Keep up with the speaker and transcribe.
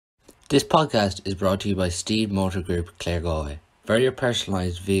This podcast is brought to you by Steede Motor Group, Claregalway. For your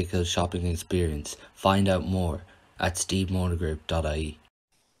personalised vehicle shopping experience, find out more at steedemotorgroup.ie.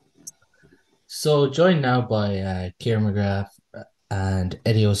 So joined now by Ciaran McGrath and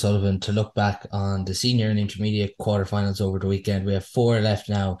Eddie O'Sullivan to look back on the senior and intermediate quarterfinals over the weekend. We have 4 left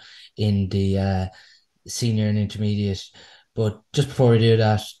now in the senior and intermediate. But just before we do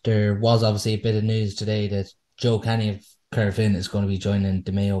that, there was obviously a bit of news today that Joe Canny of Carfin is going to be joining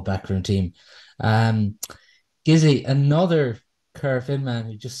the Mayo backroom team. Gizzy, another Carfin man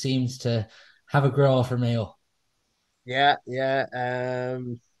who just seems to have a grow for Mayo. Yeah.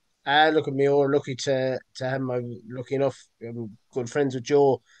 I look at me or lucky to have him. I'm lucky enough. I'm good friends with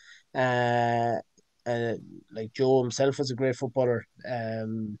Joe. Uh, uh, like Joe himself was a great footballer.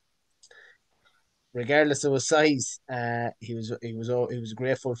 Regardless of his size, he was a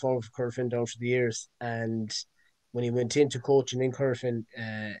great full forward for Corofin down through the years. And when he went into coaching in Corofin,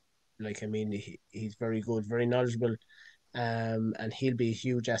 he's very good, very knowledgeable. And he'll be a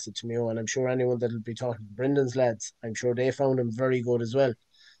huge asset to Mayo. And I'm sure anyone that'll be talking to Brendan's lads, I'm sure they found him very good as well.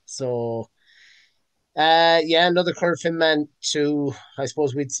 So, yeah, another Corofin man too. I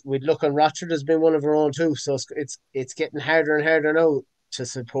suppose we'd look on Rochford as being one of our own too. So it's getting harder and harder now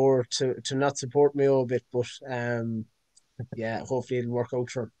to not support Mayo a bit, but yeah, hopefully it'll work out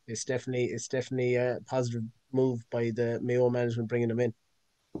for him. It's definitely a positive move by the Mayo management bringing him in.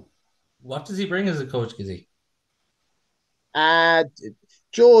 What does he bring as a coach, Gizzy? Uh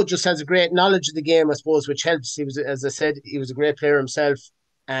Joe just has a great knowledge of the game, I suppose, which helps. He was, as I said, he was a great player himself,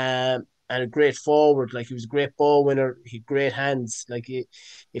 and a great forward. Like he was a great ball winner. He had great hands.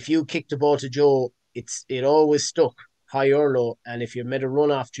 If you kicked the ball to Joe, it always stuck high or low. And if you made a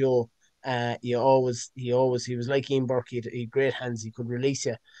run off Joe, he was like Ian Burke. He had great hands. He could release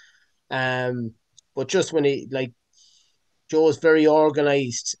you. Um, but just when Joe's very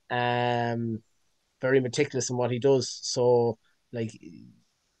organized, very meticulous in what he does. So like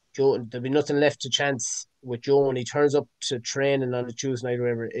Joe, there'll be nothing left to chance with Joe when he turns up to training on a Tuesday night or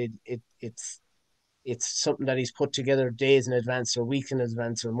whatever. It's something that he's put together days in advance or weeks in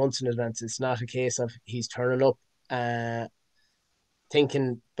advance or months in advance. It's not a case of he's turning up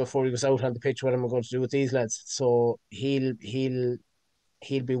thinking before he goes out on the pitch what am I going to do with these lads. So he'll be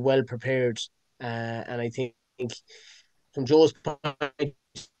well prepared. And I think from Joe's point of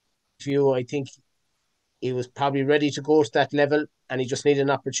view, I think he was probably ready to go to that level, and he just needed an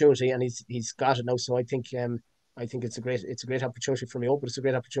opportunity, and he's got it now. So I think it's a great opportunity for me. But it's a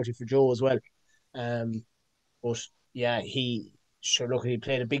great opportunity for Joe as well. Um, but yeah, he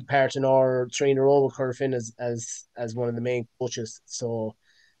played a big part in our three in a row with Corofin as one of the main coaches. So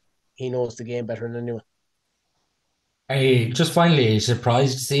he knows the game better than anyone. Are you just finally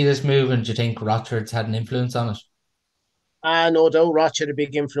surprised to see this move, and do you think Rochford's had an influence on it? No doubt, Roch had a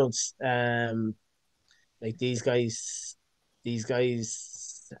big influence. Like these guys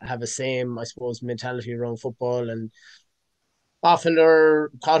have a same, I suppose, mentality around football, and often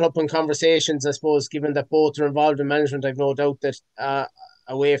they're caught up in conversations. I suppose, given that both are involved in management, I've no doubt that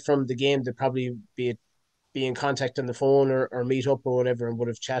away from the game, they'd probably be in contact on the phone or meet up or whatever, and would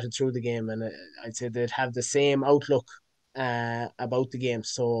have chatted through the game. And I'd say they'd have the same outlook about the game.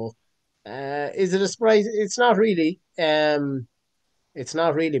 So, is it a surprise? It's not really. It's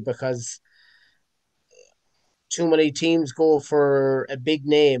not really because too many teams go for a big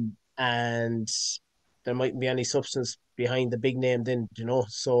name and there mightn't be any substance behind the big name then,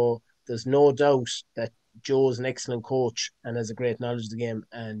 So there's no doubt that Joe's an excellent coach and has a great knowledge of the game,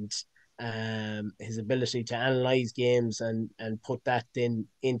 and his ability to analyze games and put that then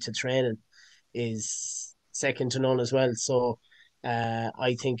into training is second to none as well. So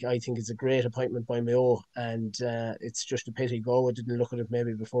I think it's a great appointment by Mayo, and it's just a pity Galway didn't look at it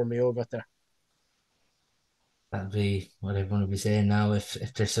maybe before Mayo got there. That'd be what everyone would be saying now if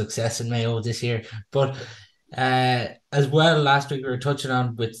there's success in Mayo this year. But as well, last week we were touching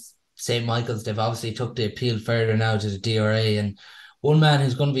on with St. Michael's, they've obviously took the appeal further now to the DRA, and one man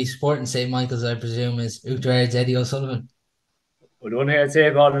who's going to be supporting St. Michael's, I presume, is Uachtar's Eddie O'Sullivan. Well, the one thing I'd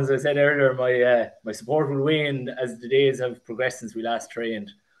say, Colin, as I said earlier, my support will wane as the days have progressed since we last trained.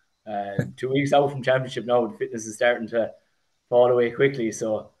 2 weeks out from championship now, the fitness is starting to fall away quickly.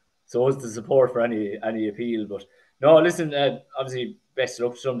 So is the support for any appeal. But no, listen, obviously best of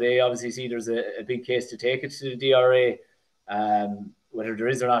luck someday. Obviously, see there's a big case to take it to the DRA. Whether there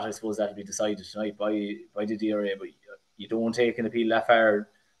is or not, I suppose that'll be decided tonight by the DRA. But you don't take an appeal that far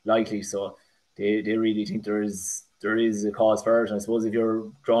lightly. So they really think there is a cause for it. And I suppose if you're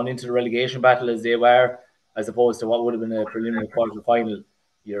drawn into the relegation battle as they were, as opposed to what would have been a preliminary quarter final,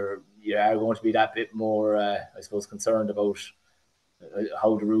 you are going to be that bit more, I suppose, concerned about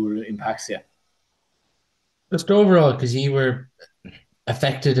how the rule impacts you. Just overall, because you were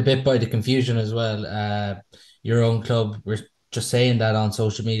affected a bit by the confusion as well. Your own club were just saying that on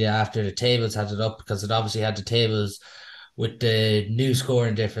social media after the tables had it up, because it obviously had the tables with the new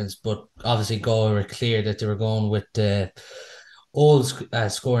scoring difference, but obviously Galway were clear that they were going with the old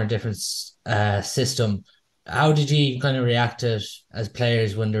scoring difference system. How did you kind of react to it as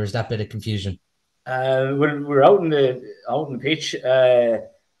players when there was that bit of confusion? We're out in the pitch.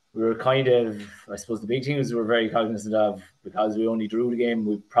 We were kind of, I suppose, the big teams were very cognizant of, because we only drew the game,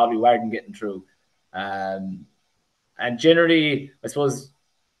 we probably weren't getting through. And generally, I suppose,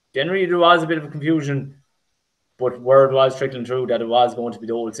 generally there was a bit of a confusion, but word was trickling through that it was going to be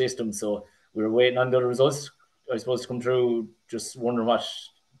the old system. So we were waiting on the results, I suppose, to come through, just wondering what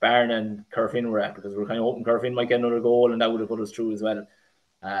Barn and Kerfin were at, because we were kind of hoping Kerfin might get another goal and that would have put us through as well.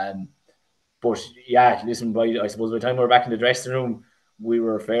 But yeah, listen, I suppose by the time we were back in the dressing room, we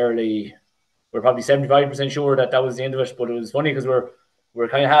were probably 75% sure that that was the end of it. But it was funny because we're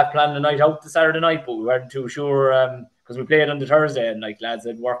kind of half planning the night out the Saturday night, but we weren't too sure, because we played on the Thursday and like lads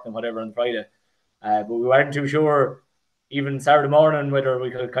had work and whatever on Friday. But we weren't too sure even Saturday morning whether we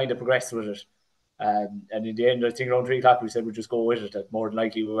could kind of progress with it. And in the end, I think around 3 o'clock we said we'd just go with it. That more than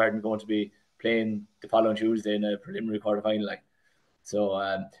likely we weren't going to be playing the following Tuesday in a preliminary quarter-final. So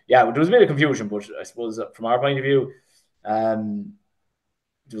yeah, there was a bit of confusion, but I suppose from our point of view,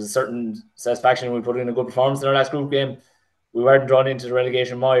 there was a certain satisfaction when we put in a good performance in our last group game. We weren't drawn into the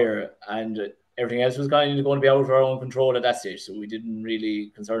relegation mire, and everything else was going to be out of our own control at that stage. So we didn't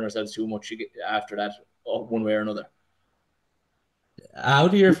really concern ourselves too much after that, one way or another. How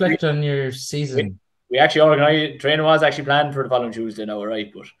do you reflect on your season? We actually organised, training was actually planned for the following Tuesday now, right?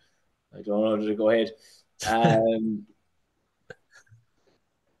 But I don't know, did it go ahead?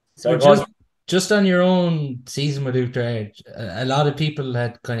 So well, just on your own season with Utrecht, a lot of people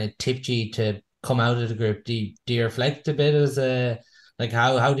had kind of tipped you to come out of the group. Do you reflect a bit as like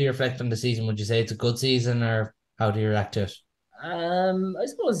how do you reflect on the season? Would you say it's a good season, or how do you react to it? I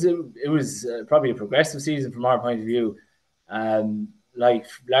suppose it was probably a progressive season from our point of view. Like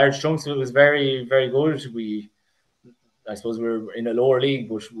large chunks of it was very, very good. I suppose we were in a lower league,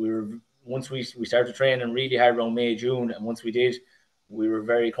 but once we started training really hard around May, June, and once we did, we were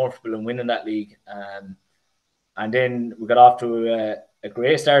very comfortable in winning that league. And then we got off to a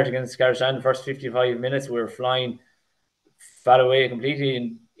great start against Ciaran. The first 55 minutes, we were flying, fell away completely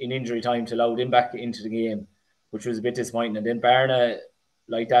in injury time to allow them back into the game, which was a bit disappointing. And then Barna,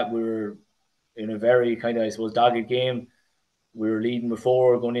 like that, we were in a very kind of, I suppose, dogged game. We were leading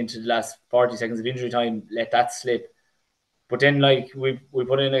before going into the last 40 seconds of injury time, let that slip. But then, like, we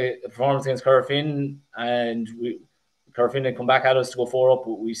put in a performance against Kerfin, and Kerfin had come back at us to go 4 up,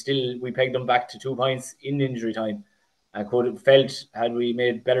 but we pegged them back to 2 points in injury time, and could have felt, had we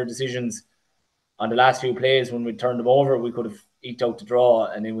made better decisions on the last few plays when we turned them over, we could have eked out the draw,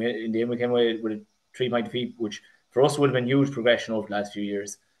 and then in the end we came away with a 3-point defeat, which for us would have been huge progression over the last few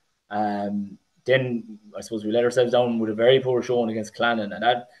years. Then I suppose we let ourselves down with a very poor showing against Clannon, and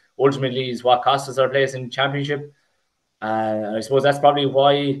that ultimately is what cost us our place in the championship. And I suppose that's probably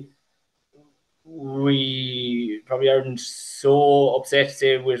why we probably aren't so upset,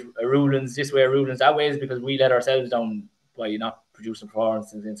 say, with a rulings this way or rulings that way, is because we let ourselves down by not producing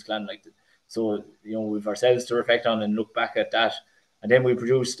performances against Clan like that. So, we've ourselves to reflect on and look back at that. And then we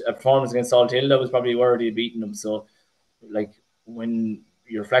produced a performance against Salt Hill that was probably worthy of beating them. So, like, when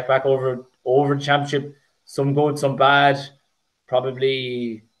you reflect back over the championship, some good, some bad,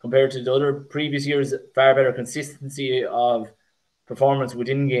 probably compared to the other previous years, far better consistency of performance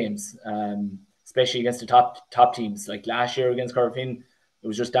within games, especially against the top teams. Like last year against Kerfin, it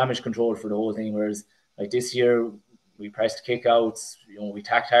was just damage control for the whole thing. Whereas like this year, we pressed kickouts, we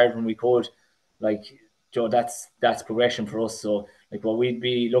tacked hard when we could. Like, that's progression for us. So like what we'd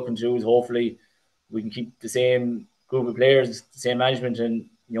be looking to do is hopefully we can keep the same group of players, the same management, and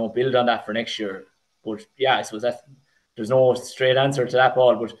build on that for next year. But yeah, I suppose there's no straight answer to that,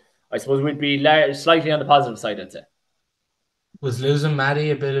 Paul. But I suppose we'd be slightly on the positive side, I'd say. Was losing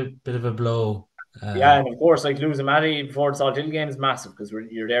Maddie a bit of a blow? Yeah, and of course, like losing Maddie before the Salt Hill game is massive, because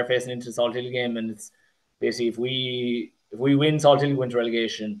you're there facing into the Salt Hill game, and it's basically if we win, Salt Hill go into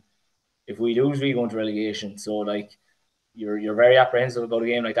relegation. If we lose, we go into relegation. So like you're very apprehensive about a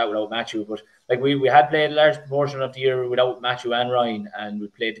game like that without Matthew. But like we had played a large proportion of the year without Matthew and Ryan, and we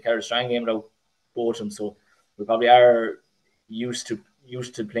played the Carrick-Strang game without both of them. So we probably are used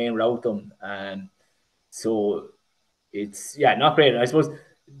to playing without them, and so it's not great. And I suppose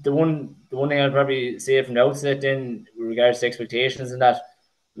the one thing I'd probably say from the outset, then with regards to expectations and that,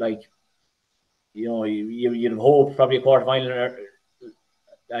 like you'd have hoped probably a quarterfinal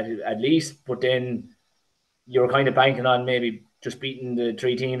at least, but then you're kind of banking on maybe just beating the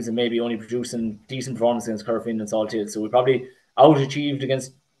three teams and maybe only producing decent performance against Corofin and Salthill. So we probably overachieved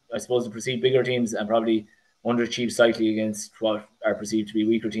against, I suppose, the perceived bigger teams and probably underachieved slightly against what are perceived to be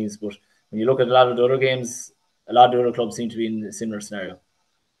weaker teams. But when you look at a lot of the other games, a lot of the other clubs seem to be in a similar scenario.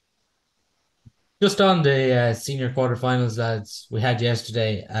 Just on the senior quarterfinals, lads, we had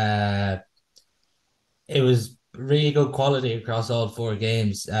yesterday. It was really good quality across all four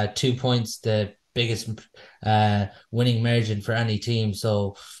games. 2 points, the biggest winning margin for any team.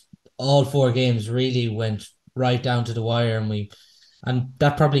 So all four games really went right down to the wire, and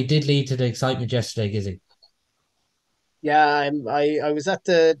that probably did lead to the excitement yesterday, Gizzy. Yeah, I was at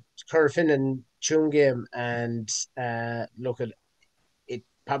the Corofin and Tuam game, and look at it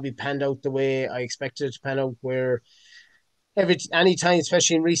probably panned out the way I expected it to pan out. Where any time,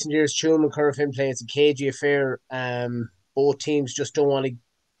 especially in recent years, Tuam and Corofin play, it's a cagey affair. Both teams just don't want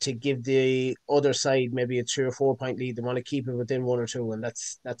to give the other side maybe a 3 or 4 point lead. They want to keep it within one or two, and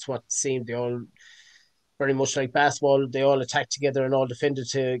that's what seemed. They all very much like basketball. They all attacked together and all defended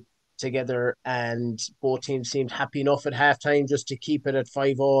together, and both teams seemed happy enough at halftime just to keep it at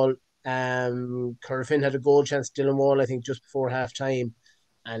 5-5. Corofin had a goal chance, Dylan Wall, I think, just before halftime,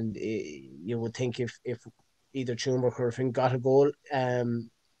 and you would think if either Tuam or Corofin got a goal,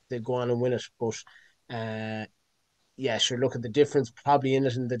 they'd go on and win it. But yeah, sure. Look at the difference probably in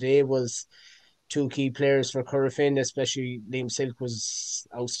it in the day was two key players for Corofin, especially Liam Silk was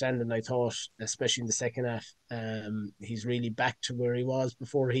outstanding, I thought, especially in the second half. He's really back to where he was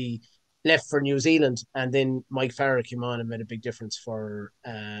before he left for New Zealand. And then Mike Farrer came on and made a big difference for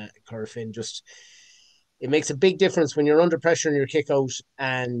Corofin. Just it makes a big difference when you're under pressure in your kick out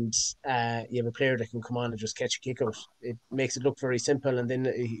and you have a player that can come on and just catch a kick out. It makes it look very simple. And then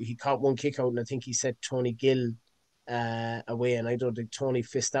he caught one kick out, and I think he set Tony Gill away, and I don't think Tony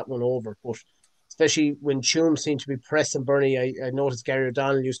fist that one over. But especially when Tuam seemed to be pressing Bernie, I noticed Gary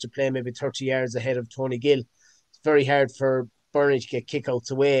O'Donnell used to play maybe 30 yards ahead of Tony Gill. It's very hard for Bernie to get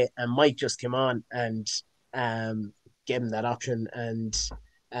kickouts away, and Mike just came on and gave him that option. And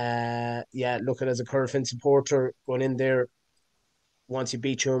yeah, look at as a Corofin supporter going in there, once you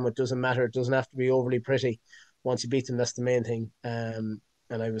beat Tuam, it doesn't matter. It doesn't have to be overly pretty. Once you beat them, that's the main thing. And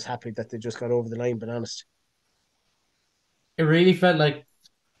I was happy that they just got over the line, but honest. It really felt like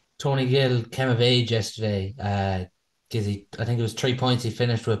Tony Gill came of age yesterday. Gizzy, I think it was 3 points he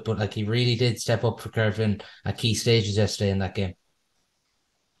finished with, but like he really did step up for Corofin at key stages yesterday in that game.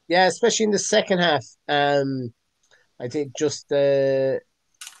 Yeah, especially in the second half. I think just Gary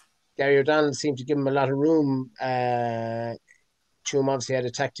O'Donnell seemed to give him a lot of room. Tuam obviously had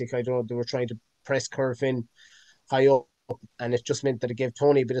a tactic. I don't know, they were trying to press Corofin high up, and it just meant that it gave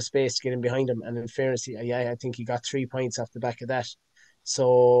Tony a bit of space to get in behind him. And in fairness, I think he got 3 points off the back of that.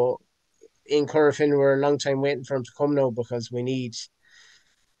 So in Corofin, we're a long time waiting for him to come now, because we need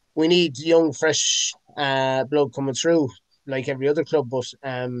young, fresh blood coming through like every other club. But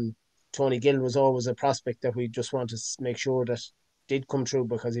Tony Gill was always a prospect that we just wanted to make sure that did come through,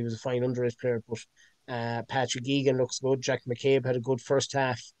 because he was a fine underage player. But Patrick Egan looks good. Jack McCabe had a good first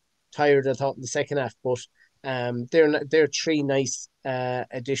half. Tired, I thought, in the second half, but they're three nice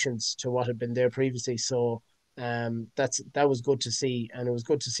additions to what had been there previously. So that was good to see, and it was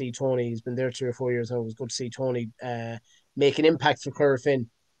good to see Tony. He's been there 3 or 4 years now. It was good to see Tony make an impact for Corofin.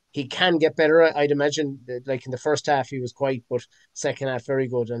 He can get better, I'd imagine. Like in the first half, he was quiet, but second half very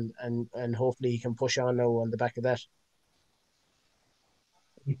good, and hopefully he can push on now on the back of that.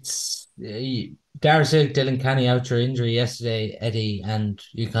 It's Dara said Dylan Canny out for injury yesterday, Eddie, and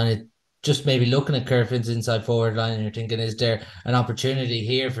you kind of just maybe looking at Corofin's inside forward line and you're thinking, is there an opportunity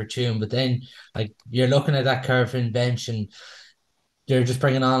here for Tuam? But then like you're looking at that Corofin bench and they're just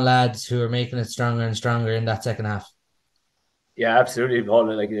bringing on lads who are making it stronger and stronger in that second half. Yeah, absolutely,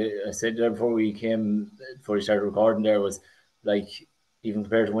 Paul. Like I said there before we started recording, there was like, even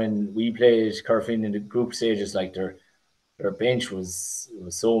compared to when we played Corofin in the group stages, like their bench was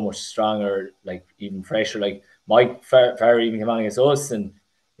so much stronger, like even fresher. Like Mike Farrer even came on against us, and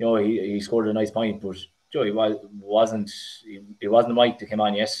he scored a nice point, but he wasn't the Mike that came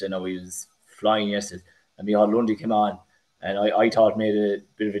on yesterday. No, he was flying yesterday, and Micheál Lundy came on, and I thought made a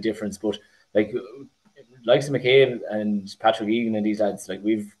bit of a difference. But like likes of McCabe and Patrick Egan and these lads, like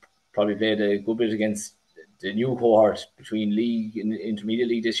we've probably played a good bit against the new cohort between league and intermediate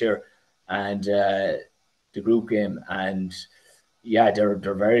league this year, and the group game, and yeah, they're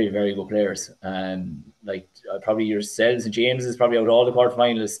very, very good players. Like probably yourselves and James is probably out of all the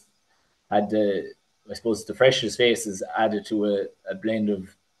quarterfinalists had I suppose the freshest faces added to a blend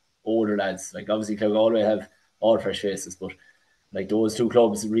of older lads. Like obviously Claregalway have all fresh faces, but like those two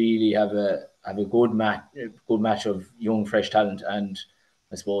clubs really have a good match of young, fresh talent and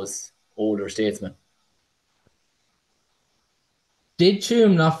I suppose older statesmen. Did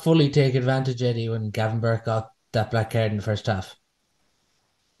Tuam not fully take advantage, Eddie, when Gavin Burke got that black card in the first half?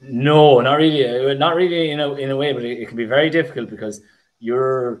 No, not really. Not really in a way, but it can be very difficult because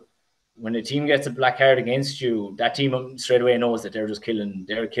when a team gets a black card against you, that team straight away knows that they're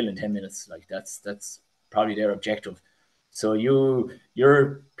killing 10 minutes. Like that's probably their objective. So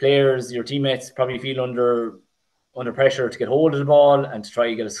your players, your teammates probably feel under pressure to get hold of the ball and to try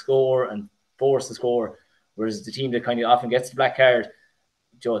to get a score and force the score. Whereas the team that kind of often gets the black card,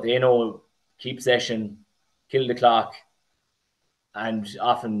 they know keep possession, kill the clock, and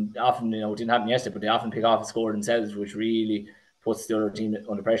often it didn't happen yesterday, but they often pick off a score themselves, which really puts the other team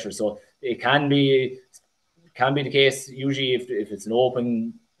under pressure. So it can be the case. Usually, if it's an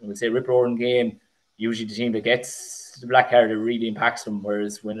open, I would say rip-roaring game, usually the team that gets the black card, it really impacts them.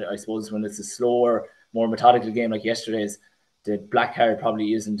 Whereas when it's a slower, more methodical game like yesterday's, the black card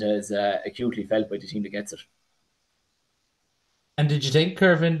probably isn't as acutely felt by the team that gets it. And did you think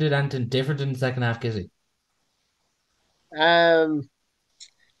Curvin did anything different in the second half, Kizzy? No,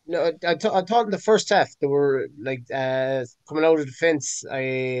 I thought in the first half they were like coming out of the fence.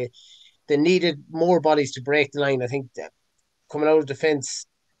 They needed more bodies to break the line. I think that coming out of the fence,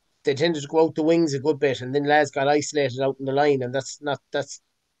 they tended to go out the wings a good bit, and then lads got isolated out in the line, and that's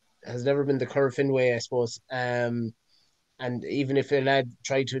has never been the Curvin way, I suppose. And even if a lad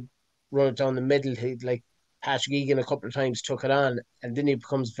tried to run it down the middle, he'd like Patrick Egan a couple of times took it on, and then he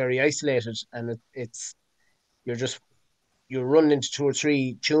becomes very isolated, and it's you're just you're running into two or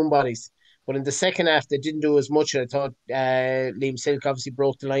three tune bodies. But in the second half, they didn't do as much. I thought Liam Silk obviously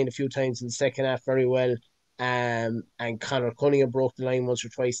broke the line a few times in the second half very well. And Conor Cunningham broke the line once or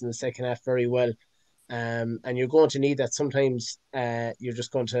twice in the second half very well. And you're going to need that. Sometimes you're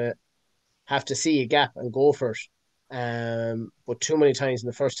just going to have to see a gap and go for it. But too many times in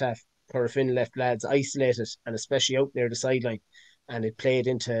the first half, Corofin left lads isolated, and especially out near the sideline, and it played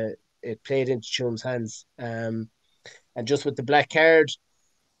into Tuam's hands. And just with the black card,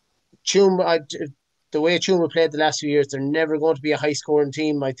 the way Tuam have played the last few years, they're never going to be a high scoring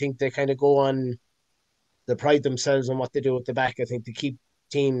team. I think they kind of go on, they pride themselves on what they do at the back. I think they keep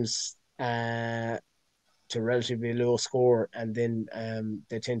teams to relatively low score, and then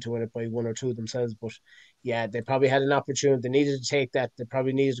they tend to win it by one or two themselves. But yeah, they probably had an opportunity. They needed to take that. They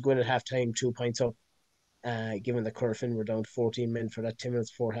probably needed to go in at half time 2 points up, given that Corofin were down to 14 men for that 10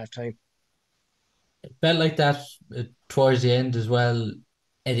 minutes before half time. It felt like that towards the end as well,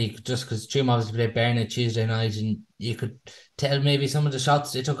 Eddie, just because Tuam obviously played Barnet Tuesday night, and you could tell maybe some of the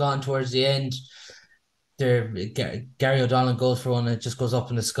shots they took on towards the end. Gary O'Donnell goes for one and it just goes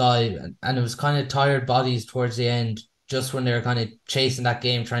up in the sky, and it was kind of tired bodies towards the end, just when they were kind of chasing that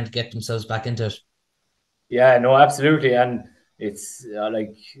game, trying to get themselves back into it. Yeah, no, absolutely, and it's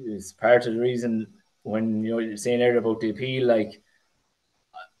it's part of the reason when you're saying earlier about the appeal. Like,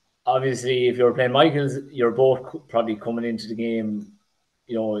 obviously, if you're playing Michaels, you're both probably coming into the game,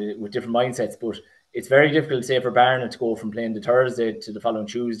 with different mindsets. But it's very difficult, say, for Barnet to go from playing the Thursday to the following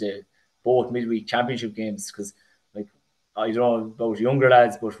Tuesday, both midweek championship games, because like I don't know about younger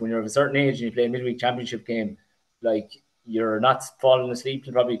lads, but when you're of a certain age and you play a midweek championship game, like you're not falling asleep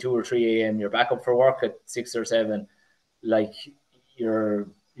till probably 2 or 3 a.m. You're back up for work at 6 or 7. Like you're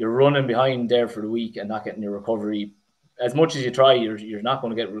running behind there for the week and not getting your recovery. As much as you try, you're not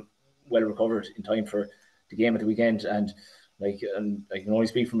going to get well recovered in time for the game at the weekend. And I can only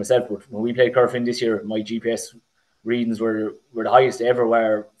speak for myself, but when we played Corofin this year, my GPS readings were the highest they ever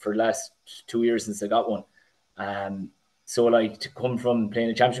were for the last 2 years since I got one. So to come from playing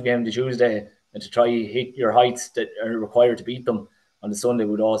a championship game the Tuesday and to try hit your heights that are required to beat them on the Sunday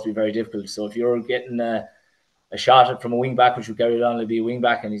would always be very difficult. So if you're getting a shot from a wing back, which would carry on to be a wing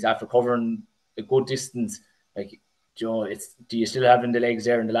back, and he's after covering a good distance, do you still having the legs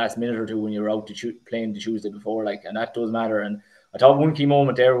there in the last minute or two when you're out playing the Tuesday before, and that does matter. And I thought one key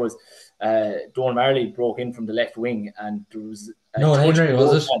moment there was Don Marley broke in from the left wing, and there was Noel Henry,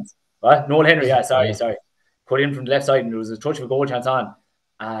 was it? What? Noel Henry, yeah, sorry. Cut in from the left side, and there was a touch of a goal chance on,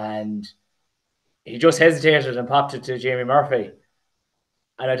 and he just hesitated and popped it to Jamie Murphy.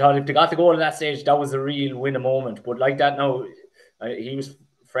 And I thought if they got the goal at that stage, that was a real winning moment. But like that now, he was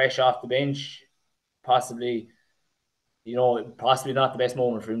fresh off the bench, possibly not the best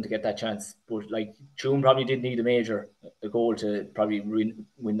moment for him to get that chance. But Tuam probably did need a goal to probably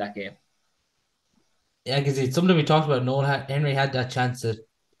win that game. Yeah, because it's something we talked about. Noel Henry had that chance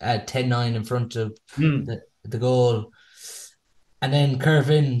at 10-9 in front of the goal. And then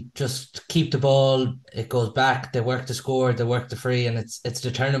curve in, just keep the ball. It goes back. They work the score. They work the free, and it's the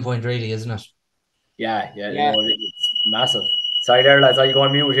turning point, really, isn't it? Yeah, Yeah, it's massive. Sorry there, lads. I go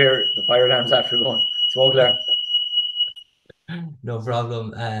on mute here. The fire alarm's after going. Smoke alarm. No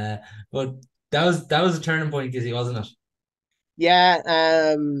problem. But that was a turning point, Gizzy, wasn't it? yeah.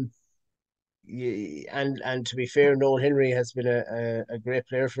 And to be fair, Noel Henry has been a great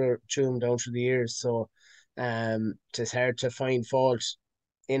player for Tuam down through the years. So, it's hard to find fault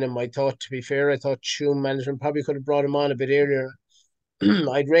in him. I thought, to be fair, I thought Tuam management probably could have brought him on a bit earlier.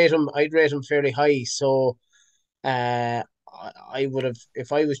 I'd rate him. I'd rate him fairly high. So, I would have,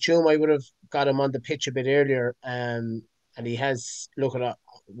 if I was Tuam, I would have got him on the pitch a bit earlier. And he has. Look at,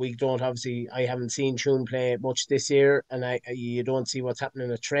 we don't obviously. I haven't seen Tuam play much this year, and you don't see what's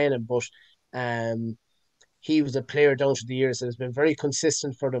happening at training, but um he was a player down through the years that has been very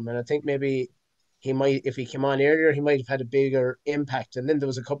consistent for them. And I think maybe he might, if he came on earlier, he might have had a bigger impact. And then there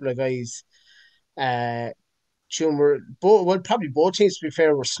was a couple of guys, uh, Schumer, probably both teams, to be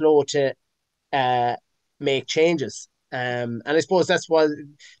fair, were slow to uh, make changes. And I suppose that's why,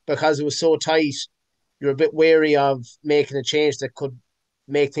 because it was so tight, you're a bit wary of making a change that could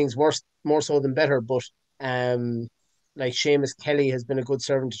make things worse, more so than better. But um, like Seamus Kelly has been a good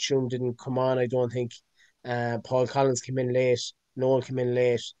servant to Tuam, didn't come on, I don't think. Paul Collins came in late, Noel came in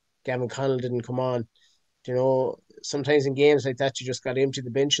late, Gavin Connell didn't come on. You know, sometimes in games like that, you just got to empty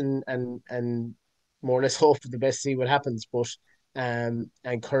the bench and more or less hope for the best, see what happens. But and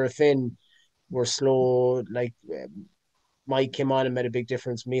Currafin were slow. Like Mike came on and made a big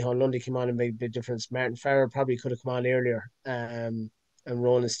difference. Micheál Lundy came on and made a big difference. Martin Farrer probably could have come on earlier. And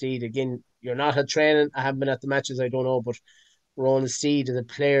Ronan Steede, again, you're not at training. I haven't been at the matches, I don't know, but Ronan Steede is a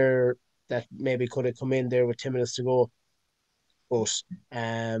player that maybe could have come in there with 10 minutes to go. But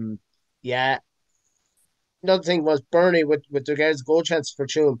yeah, another thing was Bernie with regards to goal chance for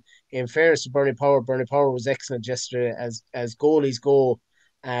Tuam. In fairness to Bernie Power was excellent yesterday as goalies go.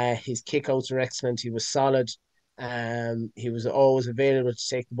 His kickouts were excellent. He was solid. He was always available to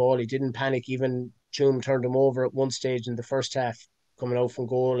take the ball. He didn't panic. Even Tuam turned him over at one stage in the first half, coming out from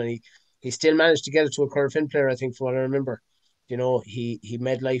goal, and he still managed to get it to a Corofin player. I think, from what I remember, he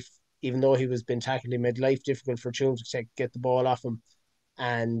made life, even though he was being tackled, he made life difficult for Tuam to get the ball off him,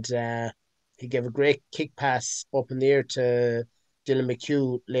 and he gave a great kick pass up in the air to Dylan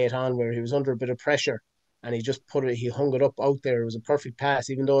McHugh late on, where he was under a bit of pressure, and he just he hung it up out there. It was a perfect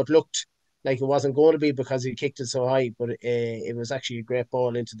pass, even though it looked like it wasn't going to be because he kicked it so high, but it was actually a great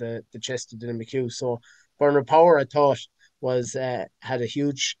ball into the chest of Dylan McHugh. So Bernard Power, I thought, was had a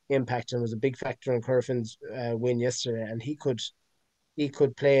huge impact and was a big factor in Curfin's win yesterday, and he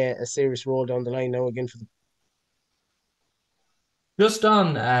could play a serious role down the line now again for the. Just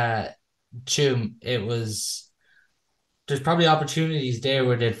on Tuam, there's probably opportunities there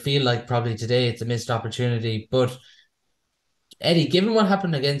where they'd feel like probably today it's a missed opportunity. But Eddie, given what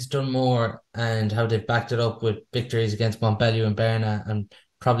happened against Dunmore and how they've backed it up with victories against Montbellew and Berna and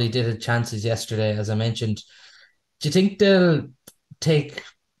probably did have chances yesterday, as I mentioned, do you think they'll take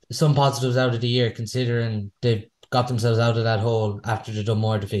some positives out of the year, considering they've got themselves out of that hole after the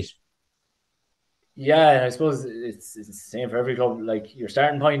Dunmore defeat? Yeah, I suppose it's the same for every club. Like your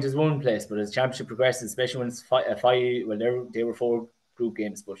starting point is one place, but as championship progresses, especially when it's five, well, they were four group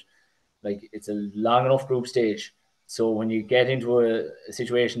games, but like it's a long enough group stage. So when you get into a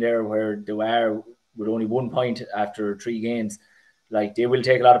situation there where they are with only 1 point after 3 games, like they will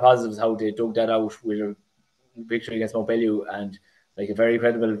take a lot of positives how they dug that out with a victory against Montbellew and like a very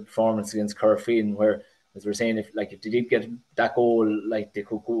credible performance against Corofin, where as we're saying, if they did get that goal, like they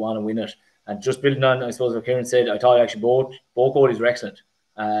could go on and win it. And just building on, I suppose, what Ciaran said, I thought actually both goalies were excellent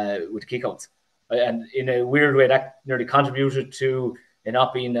with the kickouts. And in a weird way, that nearly contributed to it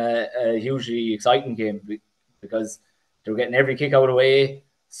not being a hugely exciting game because they were getting every kick out away.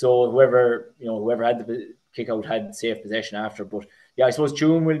 So whoever had the kick out had safe possession after. But yeah, I suppose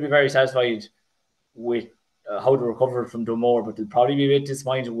Tuam will be very satisfied with how they recovered from Dunmore, but they'll probably be a bit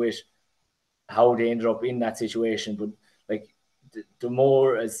disappointed with how they ended up in that situation. But like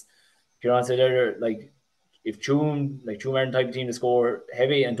Dunmore, as Ciaran said earlier, like if Tuam aren't the type of team to score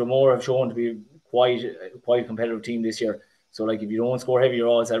heavy, and Dunmore have shown to be quite a competitive team this year. So like if you don't score heavy, you're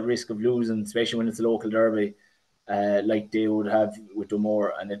always at risk of losing, especially when it's a local derby, like they would have with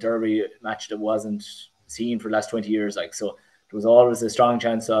Dunmore, and a derby match that wasn't seen for the last 20 years. Like so, there was always a strong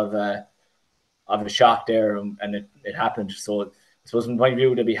chance of a shock there, and it happened. So I suppose from the point of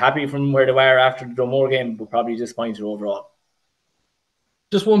view, they'll be happy from where they were after the Dunmore game, but probably disappointed overall.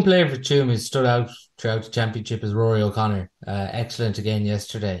 Just one player for Tuam who stood out throughout the championship is Rory O'Connor. Excellent again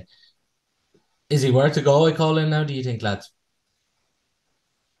yesterday. Is he worth a go? I call him now. Do you think, lads?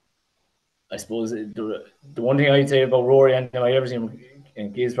 I suppose the one thing I'd say about Rory and him, I ever seen him,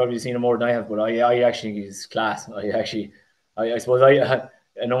 and Giz's probably seen him more than I have, but I actually think he's class. I suppose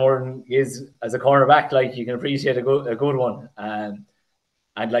I know more than Giz as a cornerback, like you can appreciate a good one. And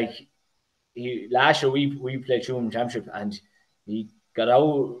like last year we played through him championship and he got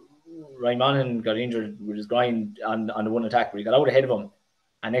out. Ryan Monaghan got injured with his grind on the one attack, but he got out ahead of him,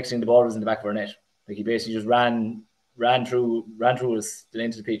 and next thing the ball was in the back of our net. Like he basically just ran through us the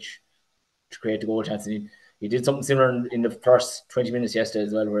length of the pitch to create the goal chance. And he did something similar in the first 20 minutes yesterday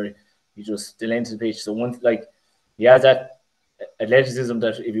as well, where he just the length of the pitch. So he has that athleticism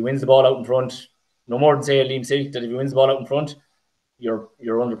that if he wins the ball out in front, no more than say a Liam Silk, that if he wins the ball out in front,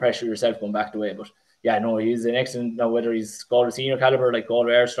 you're under pressure yourself going back the way. But yeah, no, he's an excellent. Now whether he's Galway senior caliber, like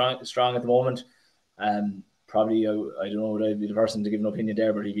Galway are strong at the moment, probably I don't know would I be the person to give an opinion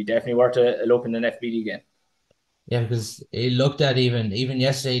there, but he'd be definitely worth a look in an FBD game. Yeah, because he looked at even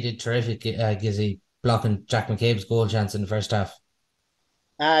yesterday, he did terrific, Gizzy, blocking Jack McCabe's goal chance in the first half.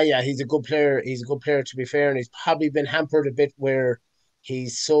 Yeah, he's a good player. He's a good player, to be fair, and he's probably been hampered a bit where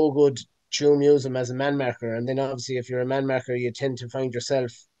he's so good. Tuam use him as a man marker, and then obviously if you're a man marker, you tend to find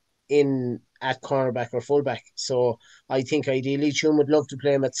yourself in at cornerback or fullback. So I think ideally Tuam would love to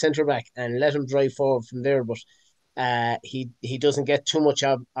play him at centre back and let him drive forward from there, but he doesn't get too much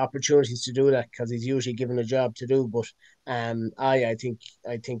opportunities to do that because he's usually given a job to do. But I think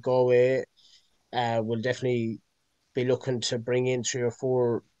Galway will definitely be looking to bring in 3 or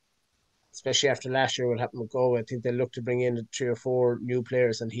 4, especially after last year what happened with Galway. I think they'll look to bring in 3 or 4 new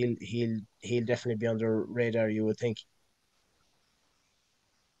players, and he'll definitely be on their radar, you would think.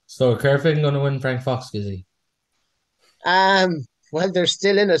 So Kerfin going to win Frank Fox, Gizzy? Well, they're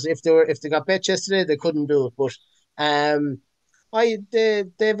still in it. If they got bet yesterday, they couldn't do it. But they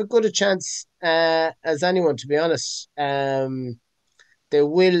have a good a chance as anyone, to be honest. They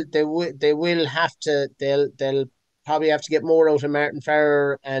will have to. They'll probably have to get more out of Martin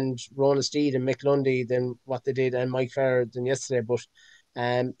Farrer and Ronan Steede and Mick Lundy than what they did and Mike Farrer than yesterday. But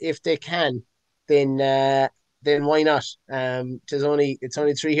if they can, then why not? It's only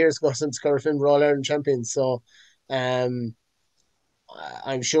 3 years ago since Corofin were All Ireland champions, so um,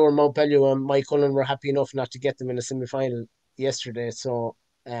 I'm sure Montpellier and Mike Cullen were happy enough not to get them in a semi final yesterday. So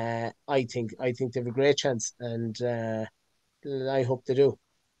I think they have a great chance, and I hope they do.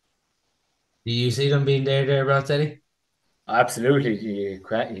 Do you see them being thereabouts, Eddie? Absolutely, you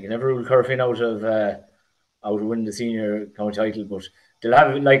can never rule Corofin out of winning the senior county title, but they'll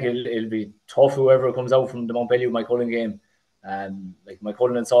have like it'll be tough whoever comes out from the Montpellier Mike Cullen game. Like Mike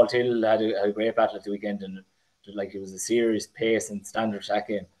Cullen and Salt Hill had a great battle at the weekend, and like it was a serious pace and standard attack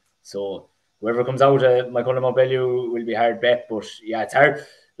game. So whoever comes out Mike Cullen Montpellier will be hard bet, but yeah, it's hard.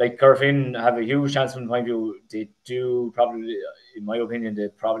 Like Corofin have a huge chance from the point of view. They do probably, in my opinion, they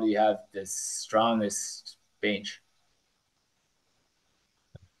probably have the strongest bench.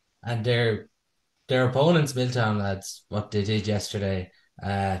 And their opponents, Milltown lads, what they did yesterday,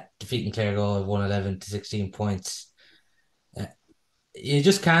 defeating Claregalway 111 to 16 points. You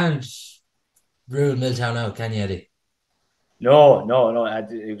just can't rule Milltown out, can you, Eddie? No.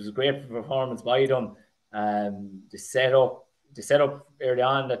 It was a great performance by them. They set up early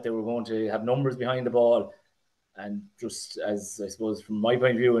on that they were going to have numbers behind the ball, and just as I suppose from my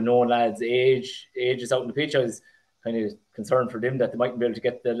point of view, and knowing lads' age is out in the pitch, I was kind of concerned for them that they mightn't be able to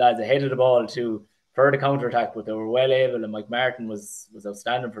get the lads ahead of the ball to further counter attack, but they were well able, and Mike Martin was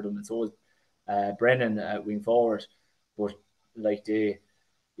outstanding for them, and so was Brennan wing forward. But like they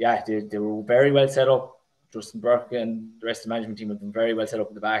were very well set up. Justin Burke and the rest of the management team have been very well set up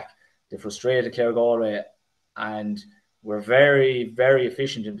at the back. They frustrated Claregalway and were very, very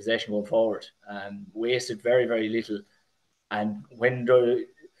efficient in possession going forward and wasted very, very little. And when there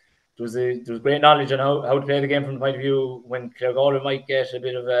was great knowledge on how to play the game from the point of view when Claregalway might get a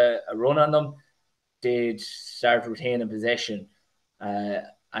bit of a run on them, they'd start retaining possession.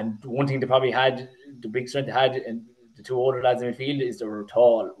 And one thing they probably had, the big strength they had, and the 2 older lads in midfield, is they were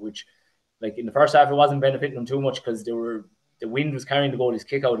tall, which like in the first half, it wasn't benefiting them too much because the wind was carrying the goalie's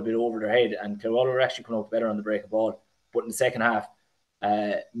kick out a bit over their head, and Claregalway were actually coming out better on the break of ball. But in the second half,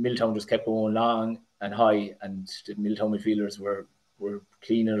 Milltown just kept going long and high, and the Milltown midfielders were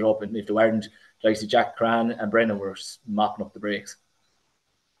cleaning it up. And if they weren't, like Jack Cran and Brennan were mopping up the breaks.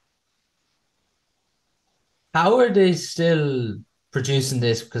 How are they still producing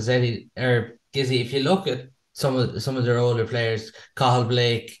this? Because Eddie or Gizzy, if you look at some of their older players, Cathal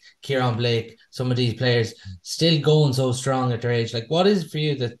Blake, Ciaran Blake, some of these players still going so strong at their age. Like, what is it for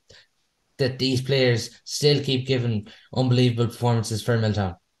you that these players still keep giving unbelievable performances for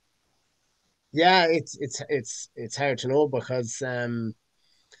Milltown? Yeah, it's hard to know because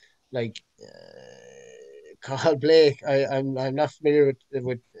like Cathal Blake. I'm not familiar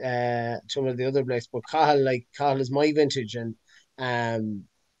with some of the other Blakes, but Cathal is my vintage, and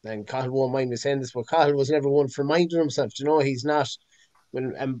Cathal won't mind me saying this, but Cathal was never one for minding himself. You know, he's not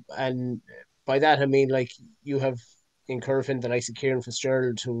when and by that I mean like you have in Curfin the likes of Ciaran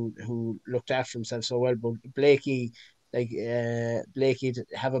Fitzgerald who looked after himself so well, but Blakey Blakey'd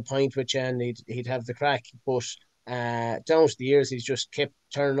have a pint with you and he'd have the crack, but down to the years he's just kept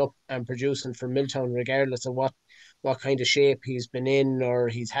turning up and producing for Milltown regardless of what kind of shape he's been in, or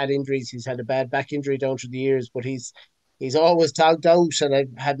he's had injuries. He's had a bad back injury down through the years, but he's always togged out, and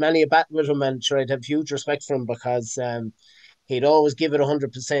I've had many a battle with him, and sure I'd have huge respect for him because he'd always give it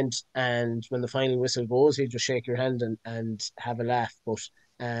 100%, and when the final whistle goes, he'd just shake your hand and have a laugh. But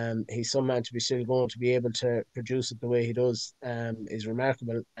he's some man to be still going to be able to produce it the way he does. Is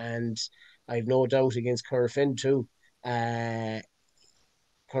remarkable, and I've no doubt against Curfin too. Curfin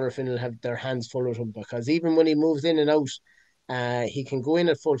will have their hands full of him because even when he moves in and out, he can go in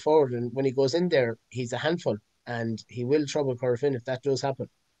at full forward, and when he goes in there, he's a handful, and he will trouble Curfin if that does happen.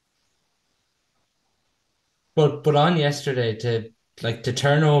 But on yesterday to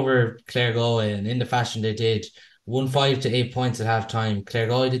turn over Claregalway and in the fashion they did, won 5 to 8 points at half time.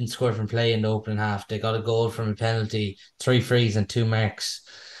 Claregalway didn't score from play in the opening half. They got a goal from a penalty, 3 frees and 2 marks.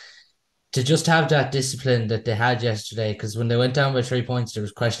 To just have that discipline that they had yesterday, because when they went down by 3 points, there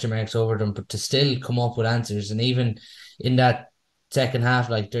was question marks over them, but to still come up with answers, and even in that second half,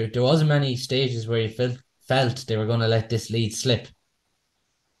 like there wasn't many stages where you felt they were going to let this lead slip.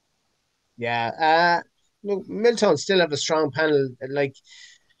 Yeah, look, Milltown still have a strong panel. Like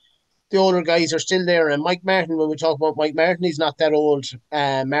the older guys are still there, and Mike Martin. When we talk about Mike Martin, he's not that old.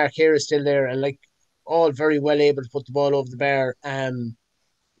 Mark Hare is still there, and like all very well able to put the ball over the bar.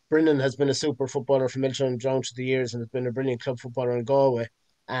 Brennan has been a super footballer for Milltown down to the years, and has been a brilliant club footballer in Galway.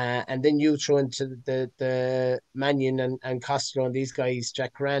 And then you throw into the Mannion and Costello and these guys,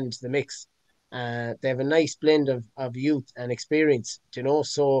 Jack Ciaran, to the mix. They have a nice blend of youth and experience, you know.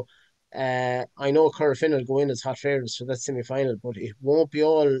 So I know Currafin will go in as hot favourites for that semi final, but it won't be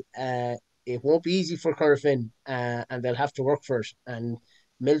easy for Currafin, and they'll have to work for it. And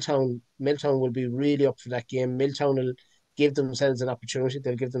Milltown will be really up for that game. Milltown will give themselves an opportunity.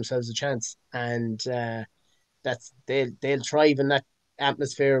 They'll give themselves a chance, and they'll thrive in that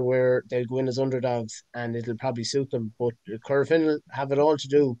atmosphere where they'll go in as underdogs, and it'll probably suit them. But Currafin will have it all to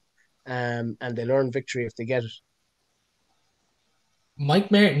do, and they'll earn victory if they get it.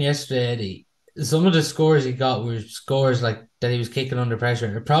 Mike Merton yesterday, Eddie, some of the scores he got were scores like that he was kicking under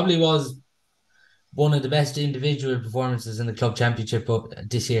pressure. It probably was one of the best individual performances in the club championship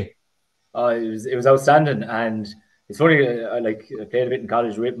this year. It was outstanding, and it's funny. I played a bit in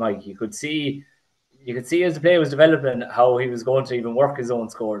college with Mike. You could see as the play was developing how he was going to even work his own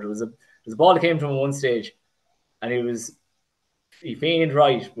score. There was a ball that came from one stage, and he feigned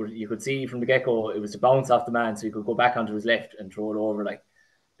right, but you could see from the get go it was to bounce off the man, so he could go back onto his left and throw it over.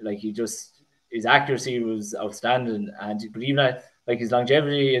 His accuracy was outstanding, but even his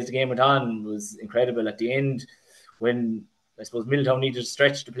longevity as the game went on was incredible. At the end, when I suppose Milltown needed to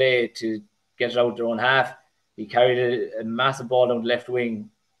stretch the play to get it out their own half, he carried a massive ball down the left wing,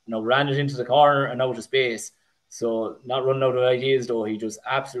 ran it into the corner and out of space. So not running out of ideas though, he just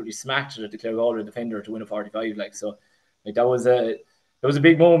absolutely smacked it at the Claregalway defender to win a 45. That was a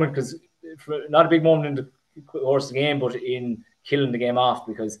big moment, because not a big moment in the course of the game, but in killing the game off,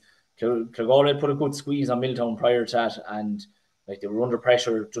 because Claregalway put a good squeeze on Milltown prior to that, and they were under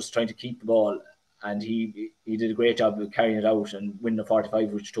pressure just trying to keep the ball, and he did a great job of carrying it out and winning the 45,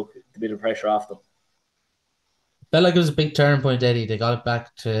 which took a bit of pressure off them. Felt like it was a big turning point, Eddie. They got it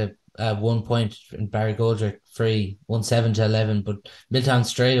back to 1 point in Barry Goldrick free, 1-7-11, but Milltown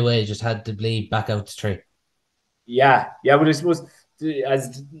straight away just had the lead back out to 3. Yeah, but I suppose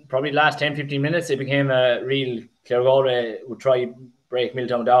as probably the last 10-15 minutes, it became a real Claregalway would try break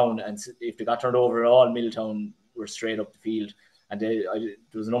Milltown down, and if they got turned over at all, Milltown were straight up the field. And there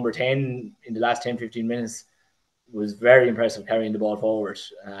was a number 10 in the last 10-15 minutes, was very impressive carrying the ball forward.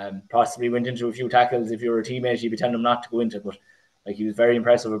 Possibly went into a few tackles. If you were a teammate, you'd be telling him not to go into, but he was very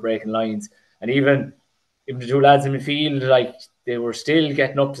impressive at breaking lines. And even the two lads in midfield, they were still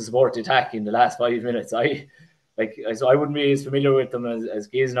getting up to support the attack in the last 5 minutes. So I wouldn't be as familiar with them as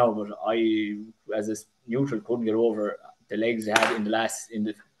Giz now, but I, as a neutral, couldn't get over the legs they had in the last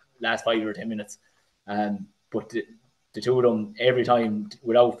 5 or 10 minutes. But the two of them, every time,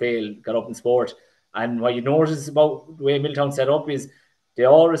 without fail, got up in sport. And what you notice about the way Milltown set up is they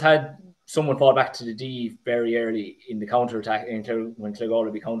always had someone fall back to the D very early in the counter-attack, when Claregalway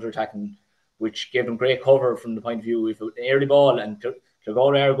would be counter-attacking, which gave them great cover from the point of view if it was an early ball and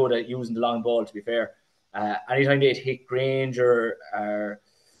Claregalway are good at using the long ball, to be fair. Anytime they'd hit Grange or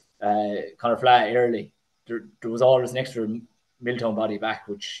Connor Flat early, there was always an extra Milltown body back,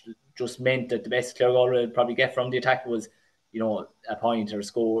 which just meant that the best Claregalway would probably get from the attack was, a point or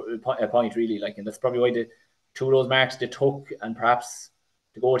score, a point really. And that's probably why the two of those marks they took, and perhaps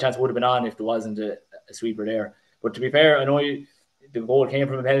the goal chance would have been on if there wasn't a sweeper there. But to be fair, I know the goal came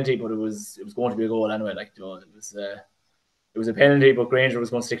from a penalty, but it was going to be a goal anyway. It was a penalty, but Granger was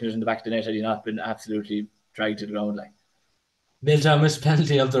going to stick it in the back of the net had he not been absolutely dragged to the ground. Milltown missed a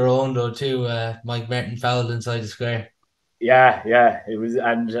penalty of their own though too. Mike Merton fouled inside the square. Yeah, it was,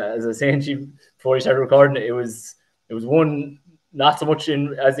 and as I was saying to you before we started recording, it was one not so much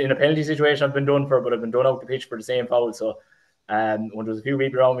as in a penalty situation I've been done for, but I've been done out the pitch for the same foul. So when there was a few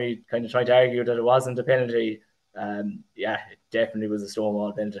people around me kind of trying to argue that it wasn't a penalty, it definitely was a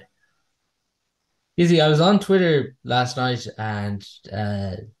Stonewall penalty. Easy, I was on Twitter last night and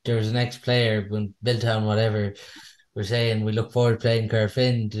there was an ex-player when Milltown whatever we're saying we look forward to playing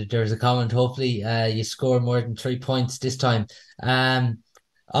Carfin. There was a comment, hopefully you score more than 3 points this time.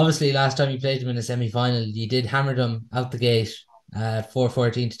 Obviously last time you played them in a semi-final you did hammer them out the gate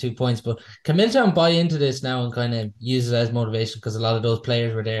 4-14 to 2 points, but can Milltown buy into this now and kind of use it as motivation because a lot of those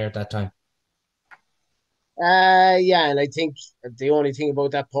players were there at that time? And I think the only thing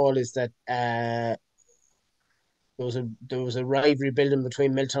about that, Paul, is that there was a rivalry building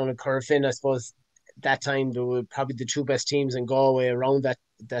between Milltown and Carfin. I suppose that time they were probably the two best teams in Galway around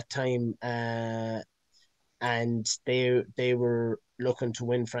that time, and they were looking to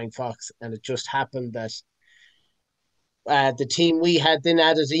win Frank Fox, and it just happened that the team we had then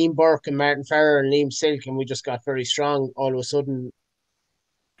added Ian Burke and Martin Farrer and Liam Silk, and we just got very strong all of a sudden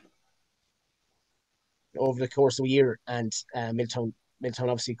over the course of a year, and Milltown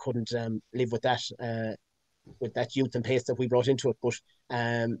obviously couldn't live with that youth and pace that we brought into it. But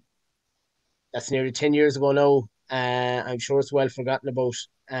that's nearly 10 years ago now. I'm sure it's well forgotten about.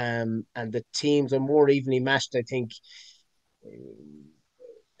 And the teams are more evenly matched. I think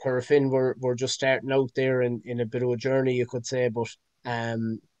Carfin were just starting out there in a bit of a journey, you could say. But I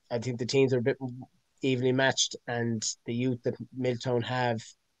think the teams are a bit evenly matched, and the youth that Milltown have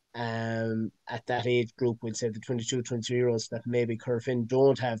at that age group, we'd say the 22, 23-year-olds that maybe Carfin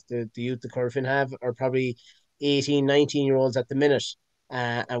don't have, the youth that Carfin have are probably 18, 19-year-olds at the minute,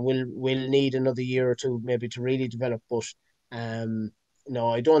 and will need another year or two maybe to really develop. But no,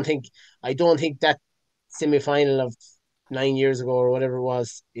 I don't think that semi-final of 9 years ago or whatever it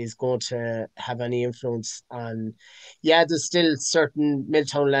was is going to have any influence on. Yeah, there's still certain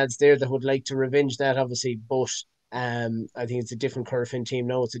Milltown lads there that would like to revenge that, obviously, but I think it's a different Carfin team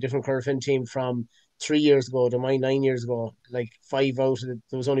now. It's a different Carfin team from 3 years ago to 9 years ago. Like there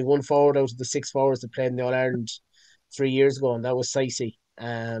was only one forward out of the 6 forwards that played in the All Ireland 3 years ago, and that was Sicey.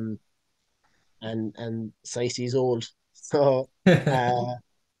 And Sicey's old, so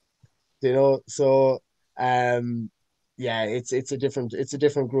so it's a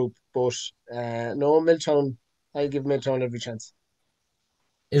different group. But no, Milltown, I'll give Milltown every chance.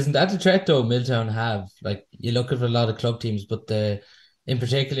 Isn't that the threat though Milltown have? Like you look at a lot of club teams, but in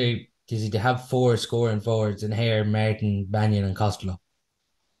particular, they have 4 scoring forwards in Hare, Martin, Banyan and Costello.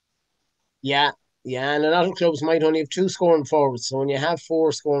 Yeah, and a lot of clubs might only have 2 scoring forwards. So when you have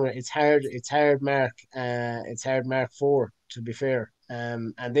 4 scoring, it's hard mark 4, to be fair.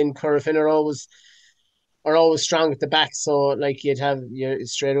 And then Carfin are always strong at the back. So like you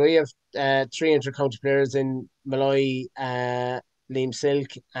straight away you have 3 inter-county players in Malloy, Liam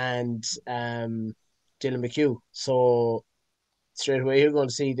Silk and Dylan McHugh. So straight away you're going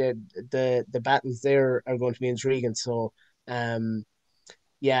to see the battles there are going to be intriguing. So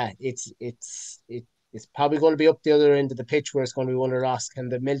it's probably going to be up the other end of the pitch where it's going to be won or lost. Can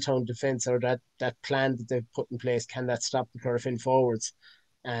the Milltown defence or that plan that they've put in place, can that stop the Carfin forwards?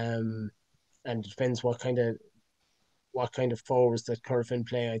 And it depends what kind of forwards that Carfin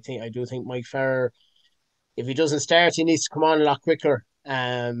play. I do think Mike Farrer, if he doesn't start, he needs to come on a lot quicker.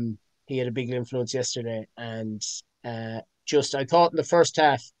 He had a big influence yesterday, and I thought in the first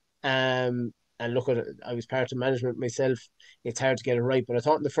half, and look at it, I was part of management myself. It's hard to get it right, but I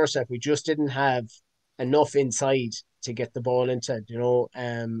thought in the first half we just didn't have enough inside to get the ball into.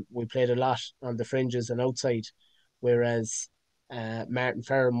 We played a lot on the fringes and outside, whereas Martin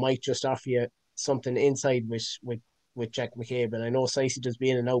Farrer might just offer you something inside with Jack McCabe. And I know Sicey does be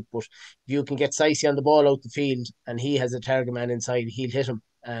in and out, but if you can get Sicey on the ball out the field and he has a target man inside, he'll hit him.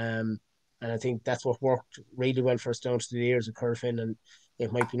 And I think that's what worked really well for us down to the years of Carfin, and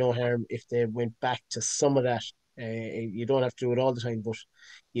it might be no harm if they went back to some of that. You don't have to do it all the time, but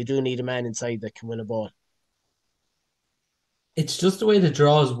you do need a man inside that can win a ball. It's just the way the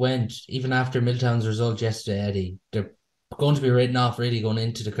draws went, even after Milltown's result yesterday, Eddie. They're going to be written off really going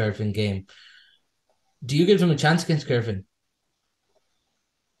into the Kerfin game. Do you give them a chance against Kerfin?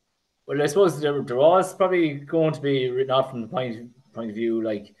 Well, I suppose there was probably going to be written off from the point of view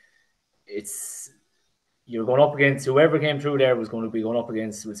like it's you're going up against whoever came through there was going to be going up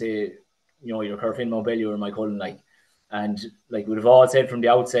against, we'll say, your Kerfin Montbellier or Mike Cullen, and like we'd have all said from the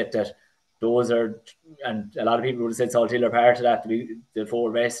outset that those are, and a lot of people would have said Salthill are part of that, the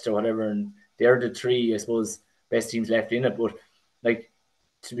four best or whatever, and they're the three, I suppose, best teams left in it. But like,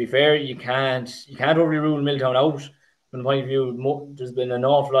 to be fair, you can't overly rule Milltown out from the point of view. There's been an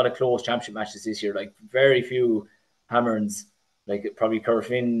awful lot of close championship matches this year, like very few hammerings. Like probably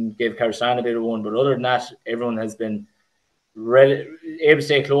Kerfin gave Carstana a bit of one, but other than that, everyone has been able to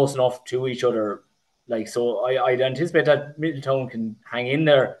stay close enough to each other. Like, so I'd anticipate that Middletown can hang in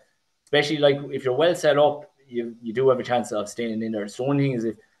there, especially like if you're well set up, you do have a chance of staying in there. So one thing is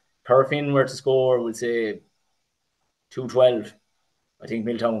if Kerfin were to score, we'll say 2-12, I think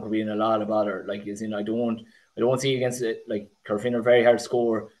Milltown could be in a lot of bother. Like, as in, I don't see against it. Like, Kerfin are very hard to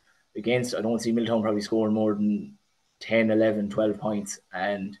score against. I don't see Milltown probably scoring more than 10, 11, 12 points.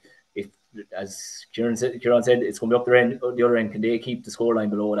 And if, as Ciaran said, it's going to be up the other end. Can they keep the scoreline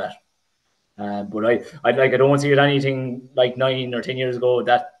below that? But I don't see it anything like 9 or 10 years ago.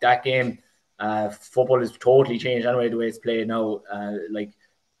 That game, football has totally changed anyway the way it's played now. Like,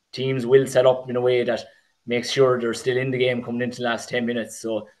 teams will set up in a way that makes sure they're still in the game coming into the last 10 minutes.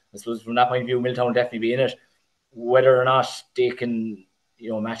 So I suppose from that point of view, Milltown will definitely be in it. Whether or not they can,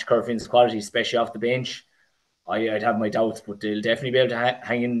 match Kerfin's quality, especially off the bench, I'd have my doubts, but they'll definitely be able to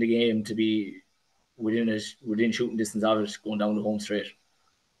hang in the game to be within shooting distance of it going down the home straight.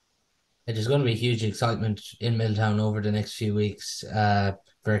 There's going to be huge excitement in Milltown over the next few weeks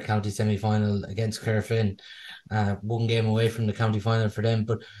for a county semi-final against Kerfin. One game away from the county final for them.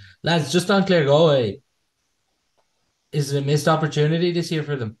 But lads, just on Claregalway, is it a missed opportunity this year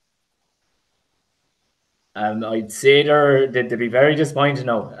for them? I'd say they'd be very disappointed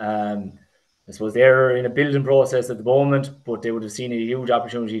now. I suppose they're in a building process at the moment, but they would have seen a huge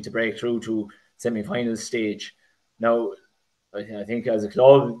opportunity to break through to semi-final stage. Now, I think as a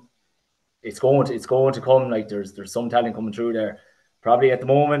club, it's going to come. Like there's some talent coming through there. Probably at the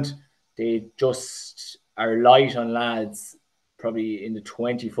moment, they just are light on lads, probably in the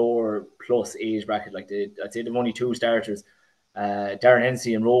 24 plus age bracket. Like I'd say they've only two starters, Darren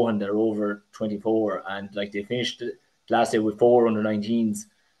Hensey and Rohan, that are over 24, and like they finished last day with 4 under-19s.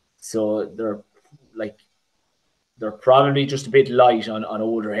 So they're probably just a bit light on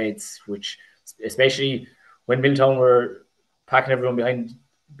older heads, which especially when Milltown were packing everyone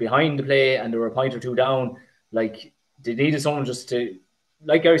behind the play and they were a point or two down, like they needed someone just to,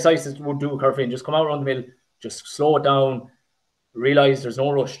 like Gary Sykes would do with Kerfin, just come out around the middle, just slow it down, realise there's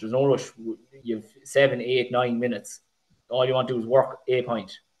no rush. You've 7, 8, 9 minutes. All you want to do is work a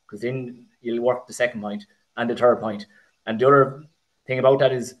point, because then you'll work the second point and the third point. And the other thing about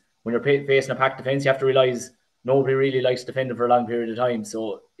that is when you're facing a packed defence, you have to realise nobody really likes defending for a long period of time.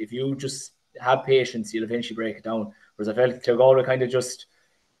 So if you just have patience, you'll eventually break it down. Whereas I felt Claregalway kind of just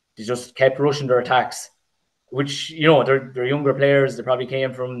kept rushing their attacks, which, they're younger players. They probably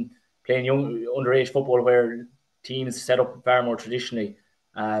came from playing young underage football where teams set up far more traditionally.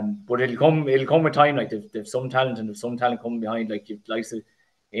 But it'll come with time. Like they've some talent, and there's some talent coming behind. Like you've likes of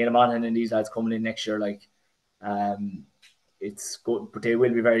Éanna Monaghan and these lads coming in next year. Like it's good, but they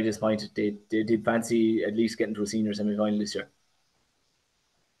will be very disappointed. They did fancy at least getting to a senior semi-final this year.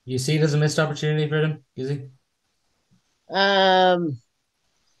 You see it as a missed opportunity for them, Gizzy?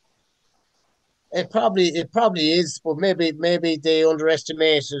 It probably is, but maybe they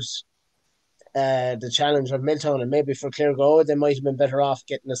underestimated the challenge of Milltown, and maybe for Claregalway they might have been better off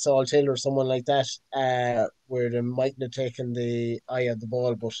getting a Salthill or someone like that, where they mightn't have taken the eye of the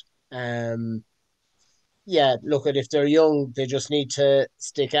ball. But yeah, look, at if they're young, they just need to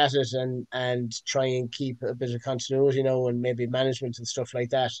stick at it and try and keep a bit of continuity, and maybe management and stuff like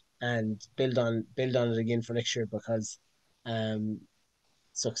that, and build on it again for next year, because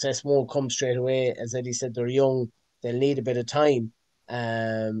success won't come straight away. As Eddie said, they're young; they'll need a bit of time,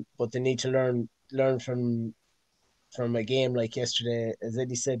 but they need to learn from a game like yesterday. As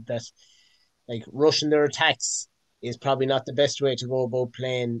Eddie said, that like rushing their attacks is probably not the best way to go about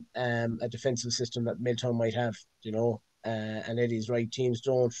playing a defensive system that Milltown might have. And Eddie's right. Teams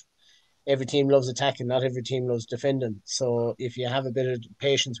don't. Every team loves attacking, not every team loves defending. So if you have a bit of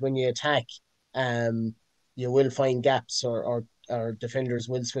patience when you attack, you will find gaps, or defenders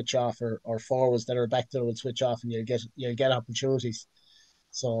will switch off, or forwards that are back there will switch off, and you'll get opportunities.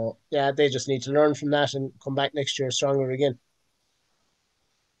 So yeah, they just need to learn from that and come back next year stronger again.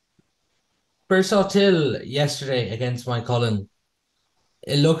 For Saltill yesterday against Mike Cullen,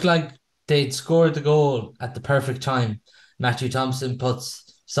 it looked like they'd scored the goal at the perfect time. Matthew Thompson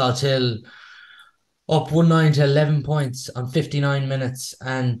puts Saltill up 1-9 to 11 points on 59 minutes,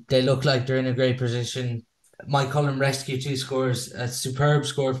 and they look like they're in a great position. Mike Cullen rescued two scores, a superb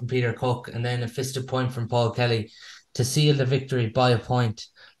score from Peter Cook, and then a fisted point from Paul Kelly to seal the victory by a point.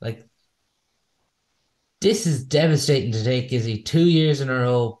 Like, this is devastating to take, Izzy. 2 years in a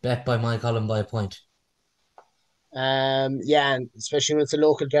row, bet by Mike Cullen by a point. Yeah, and especially when it's a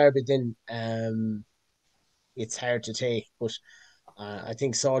local derby, then it's hard to take. But I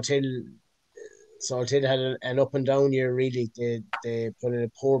think Salthill had an up and down year. Really, they put in a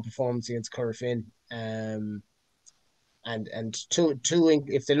poor performance against Corofin. And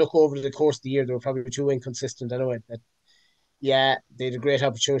if they look over the course of the year, they were probably too inconsistent anyway. But yeah, they had a great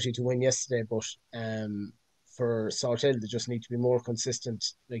opportunity to win yesterday, but for Salthill, they just need to be more consistent.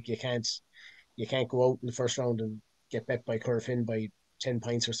 Like you can't go out in the first round and get bet by Corofin by 10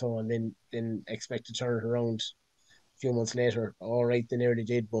 points or so, and then expect to turn it around a few months later. All right, they nearly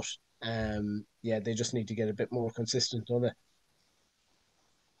did, but yeah, they just need to get a bit more consistent, don't they?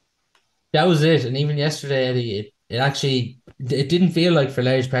 That was it. And even yesterday, Eddie, it actually it didn't feel like for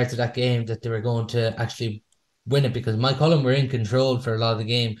large parts of that game that they were going to actually win it, because Mike Cullen were in control for a lot of the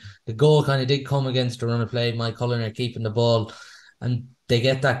game. The goal kind of did come against the run of play. Mike Cullen are keeping the ball, and they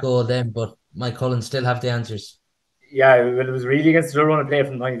get that goal then, but Mike Cullen still have the answers. Yeah, well, it was really against the run of play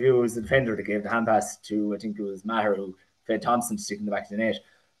from the point of view. It was the defender that gave the hand pass to, I think it was Maher, who fed Thompson to stick in the back of the net.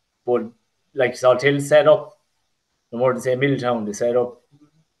 But like Saltill set up, no more than say Milltown, they set up.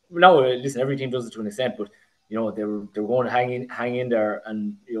 No, listen, every team does it to an extent, but they were going to hang in there,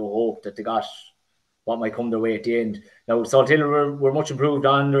 and hope that they got what might come their way at the end. Now Saltill were much improved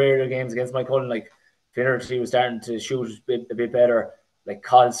on their earlier games against Mike Cullen. Like Finnerty was starting to shoot a bit better. Like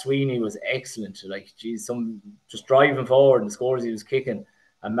Carl Sweeney was excellent. Like some just driving forward and the scores he was kicking.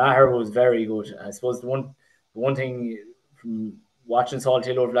 And Maher was very good. I suppose the one thing from watching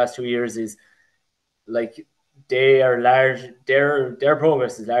Saltill over the last 2 years is like they are large. Their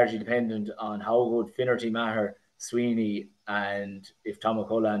progress is largely dependent on how good Finnerty, Maher, Sweeney, and if Tomo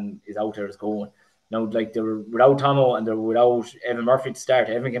Cullen is out there is going. Now, like they were without Tomo and they were without Evan Murphy to start.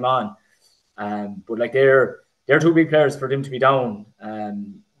 Evan came on, but like they're too big players for them to be down.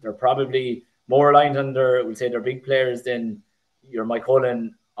 They're probably more aligned on we'll say they're big players than your Mike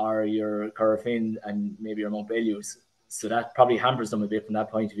Cullen or your Corofin and maybe your Montpellier. So that probably hampers them a bit from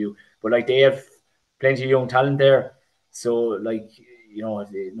that point of view. But like they have plenty of young talent there. So like no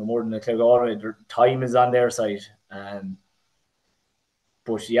more than a Claregalway, their time is on their side.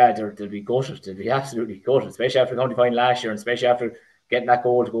 But yeah, they'll be gutted. They'll be absolutely gutted, especially after county final last year, and especially after getting that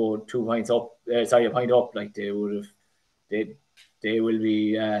goal to go 2 points up. A point up. Like they would have, they will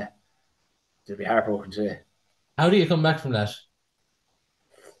be. They'll be heartbroken today. How do you come back from that?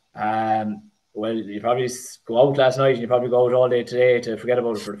 Well, you probably go out last night and you probably go out all day today to forget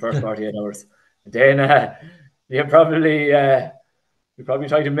about it for the first 48 hours. And then you probably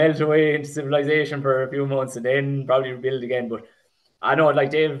try to melt away into civilization for a few months and then probably rebuild again. But I know,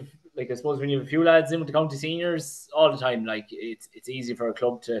 like I suppose when you have a few lads in with the county seniors all the time, like it's easy for a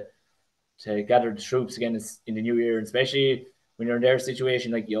club to gather the troops again in the new year, and especially when you're in their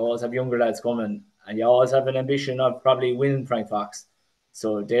situation. Like you always have younger lads coming, and you always have an ambition of probably winning Frank Fox,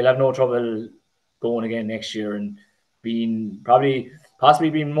 so they'll have no trouble going again next year and possibly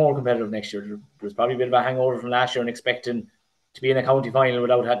being more competitive next year. There's probably a bit of a hangover from last year and expecting to be in a county final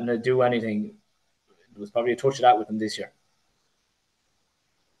without having to do anything. There was probably a touch of that with them this year.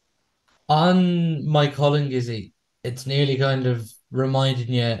 On Mike Cullen, Gizzy, it's nearly kind of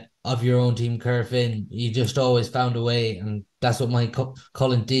reminding you of your own team, Corofin. You just always found a way, and that's what Mike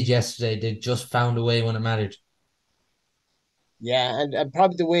Cullen did yesterday. They just found a way when it mattered. Yeah, and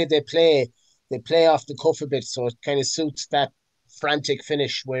probably the way they play off the cuff a bit, so it kind of suits that frantic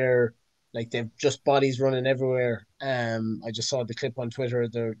finish where like they've just bodies running everywhere. I just saw the clip on Twitter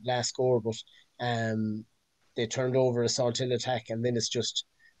of their last score, but they turned over a Saltill attack, and then it's just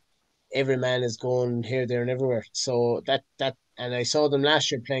every man is going here, there, and everywhere. So and I saw them last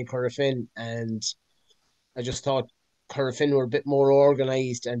year playing Corofin, and I just thought Corofin were a bit more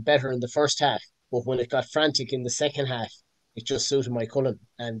organised and better in the first half. But when it got frantic in the second half, it just suited Mike Cullen.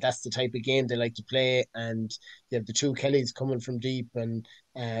 And that's the type of game they like to play. And they have the two Kellys coming from deep and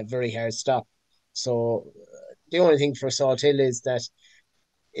very hard stop. So the only thing for Salthill is that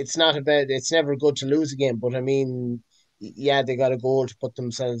it's never good to lose a game. But I mean, yeah, they got a goal to put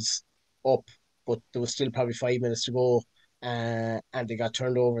themselves up, but there was still probably 5 minutes to go. And they got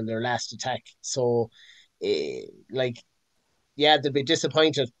turned over in their last attack. So, like, yeah, they'd be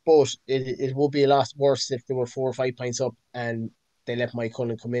disappointed, but it would be a lot worse if they were 4 or 5 points up and they let Mike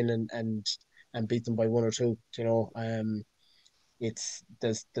Cullen come in and beat them by 1 or 2. It's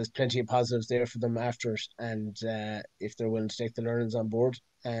there's plenty of positives there for them after it, and if they're willing to take the learnings on board,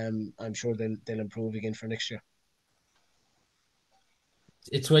 I'm sure they'll improve again for next year.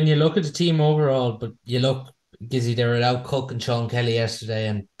 It's when you look at the team overall, but you look, Gizzy, they were without Cook and Sean Kelly yesterday,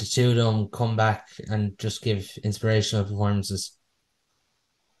 and the two of them come back and just give inspirational performances.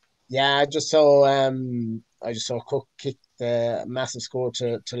 Yeah, I just saw Cook kick the massive score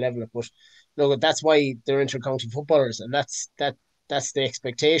to level it. But look, that's why they're inter-county footballers, and that's the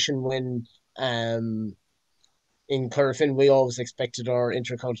expectation when in Corofin we always expected our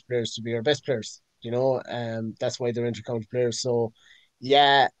inter-county players to be our best players. That's why they're inter-county players. So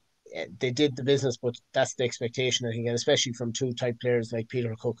yeah, they did the business, but that's the expectation, I think, and especially from two type players like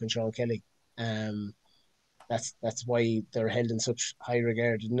Peter Cook and Sean Kelly. Um, that's why they're held in such high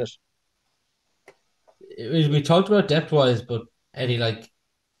regard, isn't it? We talked about depth wise, but Eddie, like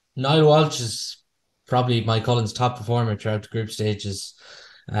Niall Walsh is probably Mike Cullen's top performer throughout the group stages,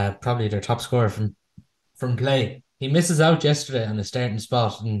 probably their top scorer from play. He misses out yesterday on the starting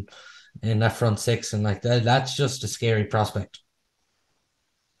spot in that front six, and like that's just a scary prospect.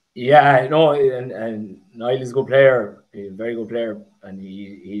 Yeah, no, and Niall is a good player, a very good player, and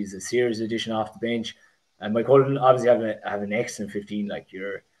he's a serious addition off the bench. And Mike Cullen obviously have an excellent 15. Like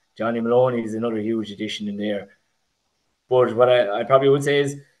your Johnny Maloney is another huge addition in there. But what I probably would say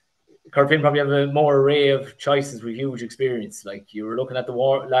is Corofin probably have a more array of choices with huge experience. Like you were looking at the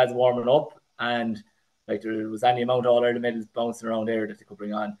lads warming up, and like there was any amount of all Ireland medals bouncing around there that they could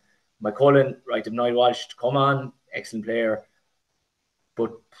bring on. Mike Cullen, right, if Niall Walsh to come on, excellent player.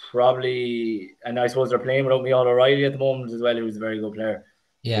 But probably, and I suppose they're playing without Micheál O'Reilly at the moment as well, who's a very good player.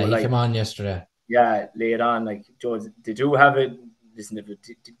 Yeah, But he like, came on yesterday. yeah, lay it on. Like, Joe, they do have a listen, a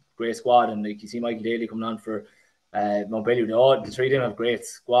great squad, and like you see Michael Daly coming on for Montpellier. The three of them have great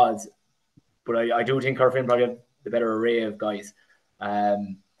squads, but I do think Corofin probably have the better array of guys.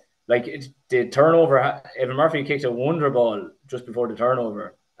 The turnover, Evan Murphy kicked a wonder ball just before the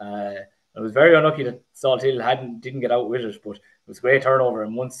turnover. I was very unlucky that Salt Hill didn't get out with it, but it was a great turnover.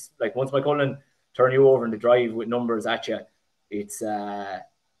 And once Mike Cullen turn you over in the drive with numbers at you, it's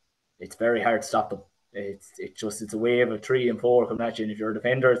very hard to stop them. It's a wave of 3 and 4 coming at you, and if you're a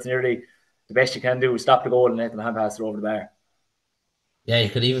defender, it's nearly the best you can do is stop the goal and let them hand pass it over the bar. Yeah, you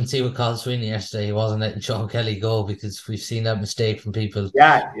could even see with Colin Sweeney yesterday, he wasn't letting Sean Kelly go because we've seen that mistake from people.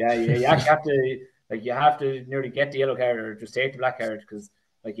 Yeah. You actually have to nearly get the yellow card or just take the black card, because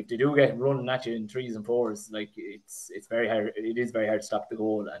like if they do get running at you in 3s and 4s, like it's very hard. It is very hard to stop the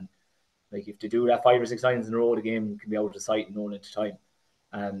goal, and like if they do that 5 or 6 times in a row, the game can be out of sight and known into time.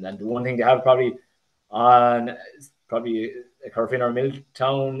 And the one thing they have probably on a Corofin or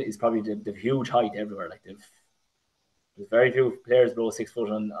Milltown is probably the huge height everywhere. Like there's very few players below 6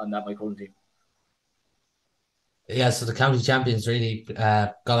 foot on that Mike Cullen team. Yeah, so the county champions really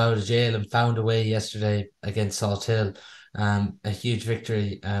got out of jail and found a way yesterday against Salt Hill. A huge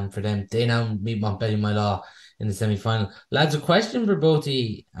victory for them. They now meet Montpellier Mylaw in the semi-final. Lads, a question for both of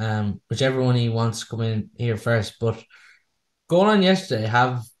you, whichever one of you wants to come in here first. But going on yesterday,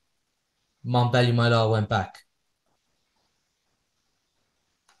 have Montpellier Mylaw went back?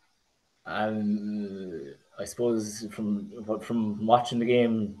 I suppose from watching the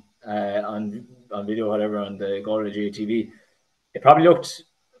game on video, whatever, on the Galway JTV, it probably looked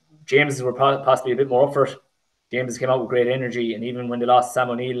James were possibly a bit more up for it. James came out with great energy, and even when they lost Sam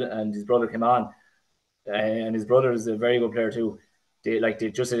O'Neill and his brother came on, and his brother is a very good player too. They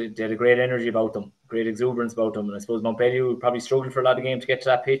had a great energy about them, great exuberance about them, and I suppose Montpellier probably struggled for a lot of games to get to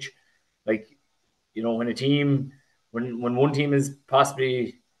that pitch. Like, when a team, when one team is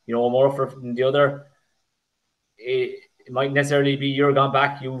possibly more up for it than the other, it might necessarily be you're gone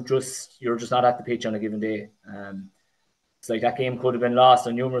back. You're just not at the pitch on a given day. It's like that game could have been lost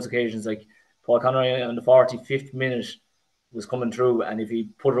on numerous occasions. Like Paul Conroy on the 45th minute was coming through, and if he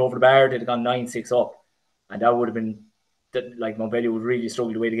put it over the bar, they'd have gone 9-6 up, and that would have been like Montpellier would really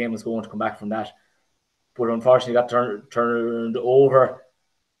struggle the way the game was going to come back from that. But unfortunately, got turned over,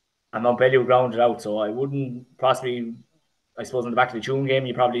 and Montpellier grounded out. So I wouldn't possibly. I suppose in the back of the Tune game,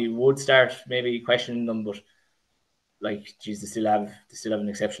 you probably would start maybe questioning them, but like, geez, they still have an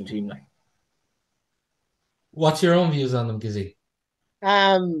exceptional team. Like, What's your own views on them, Gizzy?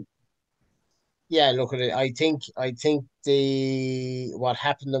 Yeah, look at it. I think the what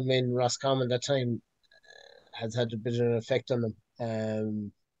happened to them in Roscommon that time has had a bit of an effect on them.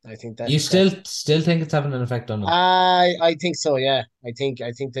 I think You that still think it's having an effect on them? I think so. Yeah, I think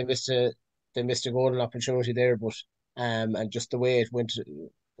they missed a golden opportunity there, but and just the way it went, the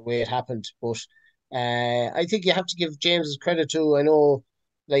way it happened. But I think you have to give James credit too. I know,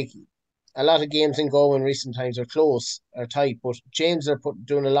 like, a lot of games in Galway in recent times are close or tight, but James are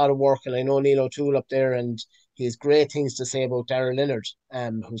doing a lot of work, and I know Neil O'Toole up there, and he has great things to say about Darrell Leonard,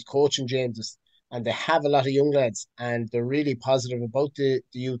 who's coaching James, and they have a lot of young lads, and they're really positive about the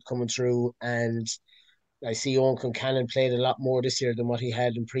youth coming through. And I see Owen Concannon played a lot more this year than what he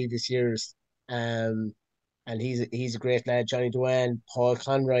had in previous years. Um, and he's a great lad. Johnny Dewan, Paul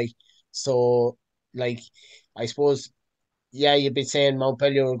Conroy. So, like, I suppose, yeah, you'd be saying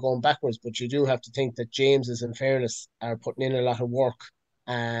Montpellier are going backwards, but you do have to think that James's, in fairness, are putting in a lot of work,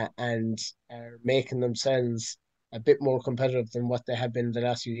 and are making themselves a bit more competitive than what they have been the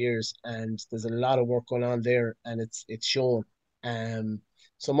last few years. And there's a lot of work going on there, and it's shown. Um,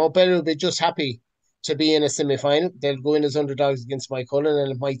 so Montpellier will be just happy to be in a semi-final. They'll go in as underdogs against Mike Cullen,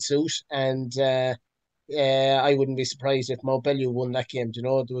 and it might suit. And I wouldn't be surprised if Montpellier won that game. You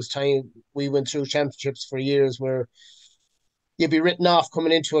know, there was time we went through championships for years where you'd be written off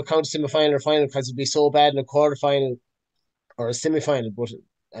coming into a county semi-final or final because it'd be so bad in a quarter-final or a semi-final. But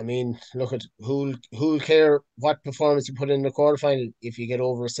I mean, look at who'll care what performance you put in the quarter-final if you get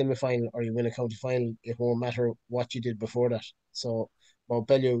over a semi-final or you win a county final. It won't matter what you did before that. So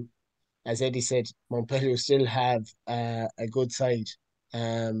Montpellier, as Eddie said, Montpellier still have a good side,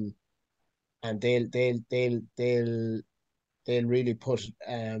 and they'll really put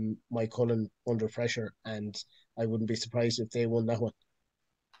Mike Cullen under pressure, and I wouldn't be surprised if they won that one.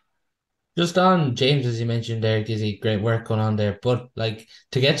 Just on James, as you mentioned there, Gizzy, great work going on there. But like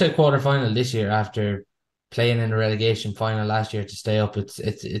to get to a quarter final this year after playing in a relegation final last year to stay up, it's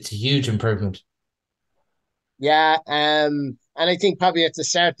a huge improvement. Yeah, and I think probably at the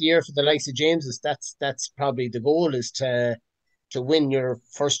start of the year for the likes of James's, that's probably the goal, is to win your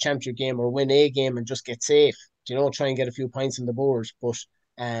first championship game or win a game and just get safe. You know, try and get a few points on the board. But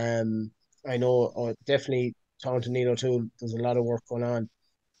I know, definitely talking to Neil O'Toole, there's a lot of work going on,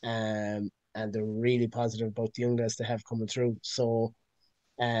 and they're really positive about the young lads they have coming through. So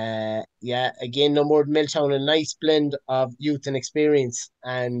yeah, again, no more than Milltown, a nice blend of youth and experience,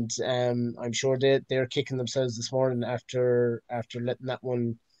 and I'm sure they're kicking themselves this morning after letting that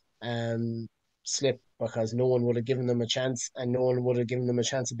one um slip, because no one would have given them a chance, and no one would have given them a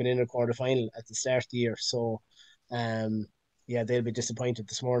chance of being in a quarter final at the start of the year. So um yeah, they'll be disappointed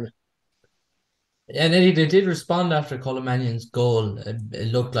this morning. And Eddie, they did respond after Colin Mannion's goal.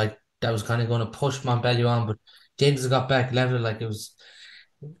 It looked like that was kind of going to push Montpellier on, but James got back level. Like it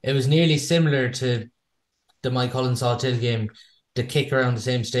was nearly similar to the Mike Cullen Till game, the kick around the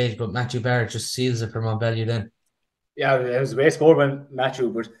same stage, but Matthew Barrett just seals it for Montpellier then. Yeah, it was a great score by Matthew,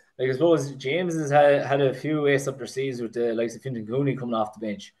 but like I suppose James has had a few ace up their sleeves with the likes of Fintan Cooney coming off the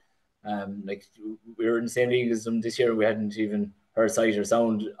bench. Like we were in the same league as them this year, we hadn't even heard sight or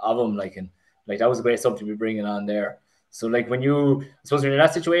sound of him. And like that was a great sub to be bringing on there. So like when I suppose you're in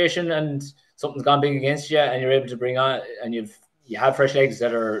that situation and something's gone big against you, and you're able to bring on, and you have fresh legs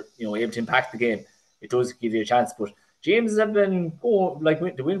that are able to impact the game, it does give you a chance. But James have been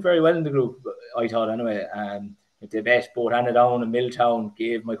doing very well in the group, I thought anyway. They bet both Anna Down and Milltown,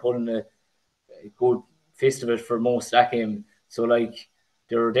 gave Mike Cullen a good fist of it for most of that game. So like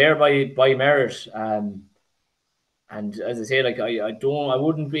they were there by merit. And as I say, like I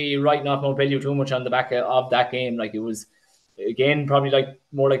wouldn't be writing off Montpellier too much on the back of that game. Like it was again probably like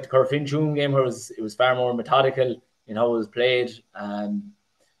more like the Corfinchun game, where it was far more methodical in how it was played. It's going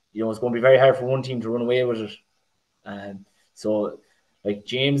to be very hard for one team to run away with it. So like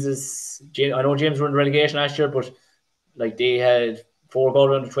I know James were in relegation last year, but like they had 4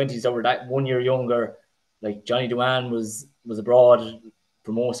 goal under 20s that were that 1 year younger. Like Johnny Dewan was abroad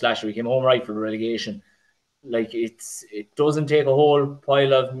for most last year. He came home right for the relegation. Like it doesn't take a whole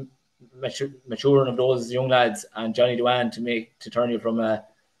pile of maturing of those young lads and Johnny Dewan to turn you from the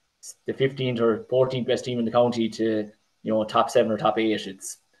 15th or 14th best team in the county to top 7 or top 8.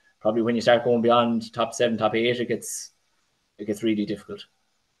 It's probably when you start going beyond top 7, top 8, it gets really difficult.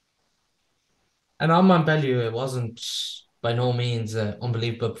 And on Montpellier, it wasn't by no means an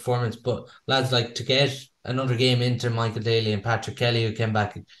unbelievable performance, but lads, like to get another game into Michael Daly and Patrick Kelly, who came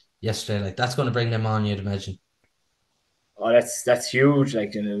back yesterday, like that's going to bring them on, you'd imagine. Oh, that's huge.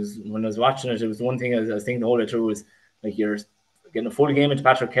 Like, and it was when I was watching it, it was one thing I was thinking the whole way through was like you're getting a full game into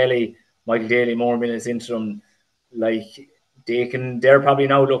Patrick Kelly, Michael Daly, more minutes into them. Like they're probably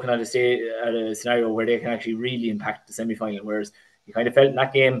now looking at a scenario where they can actually really impact the semi final. Whereas you kind of felt in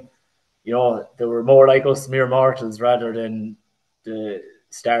that game, they were more like us mere mortals rather than the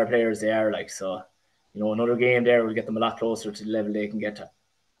star players they are. Like so, another game there will get them a lot closer to the level they can get to.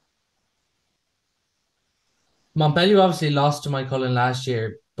 Montpellier obviously lost to Mike Cullen last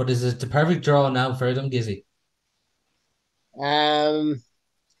year, but is it the perfect draw now for them, Gizzy? Um,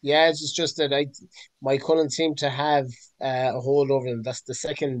 yeah, it's just that my Cullen seem to have a hold over them. That's the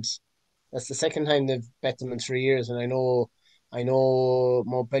second time they've bet them in 3 years, and I know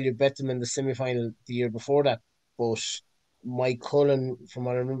Montpellier bet them in the semi final the year before that, but Mike Cullen, from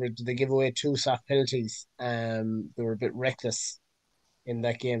what I remember, they give away two soft penalties. They were a bit reckless in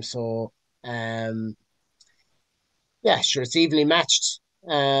that game, so um, yeah, sure, it's evenly matched.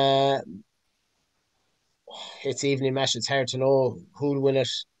 It's evenly matched. It's hard to know who'll win it.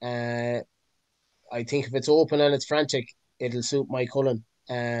 I think if it's open and it's frantic, it'll suit Mike Cullen.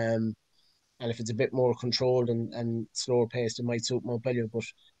 And if it's a bit more controlled and slower paced, it might suit Montpellier. But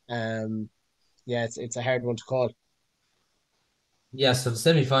um, yeah, it's a hard one to call. Yeah, so the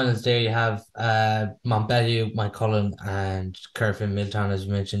semi-finals there you have Montbellew, Mike Cullen and Curfin Milltown as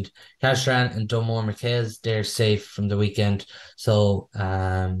you mentioned. Ciaran and Dunmore McKay's they're safe from the weekend. So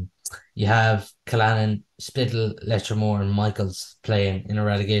you have Callanan, Spittle, Letchermore and Michaels playing in a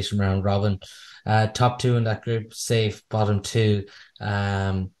relegation round robin. Top two in that group safe, bottom two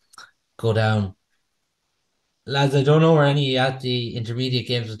go down. Lads, I don't know where any at the intermediate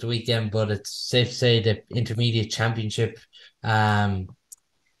games of the weekend, but it's safe to say the intermediate championship um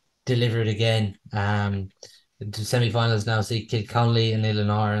delivered again. The semi-finals now see Kilconnelly and Oileáin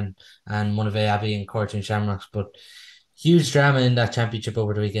Árann and Monavea Abbey and Cortin Shamrocks, but huge drama in that championship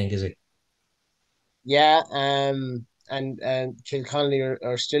over the weekend, is it? Yeah, and Kilconnelly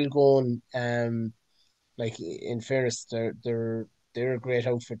are still going. Like in fairness, they're a great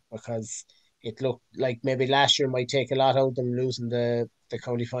outfit because it looked like maybe last year might take a lot out of them losing the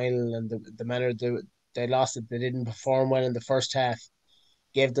county final and the manner they lost it. They didn't perform well in the first half,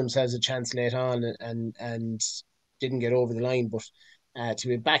 gave themselves a chance late on and didn't get over the line. But to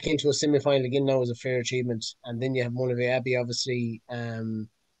be back into a semi final again now is a fair achievement. And then you have Monavea Abbey, obviously, who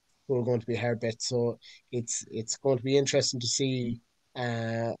are going to be hard bet. So it's going to be interesting to see.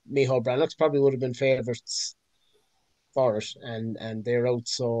 Miho Brannocks probably would have been favourites for it, and they're out.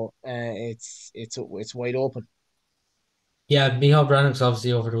 So it's wide open. Yeah, Michal Brannock's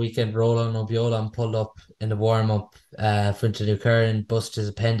obviously over the weekend. Roland Obiolan pulled up in the warm up for the occur and bust his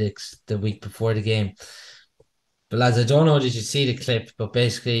appendix the week before the game. But lads, I don't know did you see the clip, but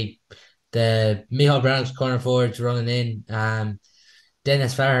basically the Michal Brannock's corner forwards running in.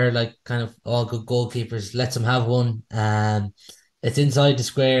 Dennis Farrer, like kind of all good goalkeepers, lets him have one. It's inside the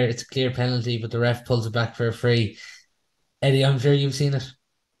square. It's a clear penalty, but the ref pulls it back for a free. Eddie, I'm sure you've seen it.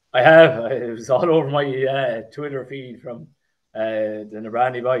 I have. It was all over my Twitter feed from the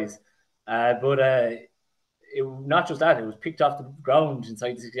Nabrandi boys. But not just that, it was picked off the ground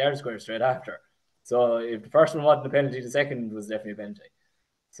inside the 6 yard square straight after. So if the first one wasn't a penalty, the second was definitely a penalty.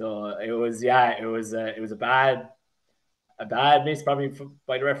 So it was, yeah, it was a bad miss probably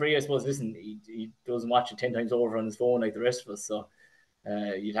by the referee. I suppose. Listen, he doesn't watch it 10 times over on his phone like the rest of us, so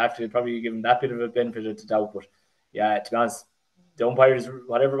you'd have to probably give him that bit of a benefit of the doubt. But yeah, to be honest, the umpires,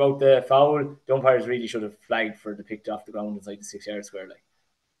 whatever about the foul, the umpires really should have flagged for the picked off the ground inside the 6 yard square. Like,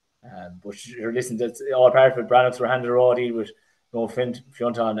 but sure, listen, that's all part of it. Brannocks were handed a raw deal with no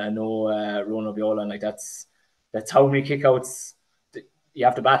Fiontan and no Ronan Biola, and like that's how many kickouts you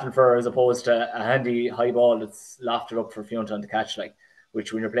have to battle for as opposed to a handy high ball that's lofted up for Fiontan to catch. Like,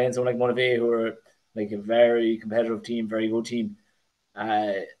 which when you're playing someone like Monavea, who are like a very competitive team, very good team,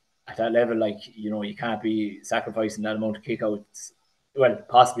 uh, at that level, like you can't be sacrificing that amount of kickouts. Well,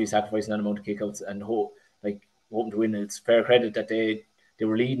 possibly sacrificing that amount of kickouts and hoping to win. It's fair credit that they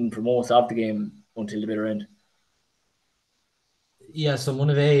were leading for most of the game until the bitter end. Yeah, so one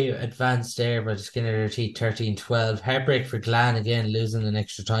of A advanced there by the skin of their teeth 13-12. Heartbreak for Glan again, losing an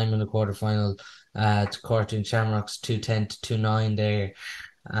extra time in the quarterfinal to Cortin Shamrocks 210 to 2-9 there.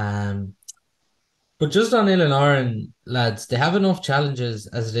 Um, but just on Oileáin, lads, they have enough challenges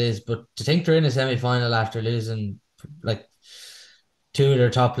as it is, but to think they're in a semi final after losing like two of their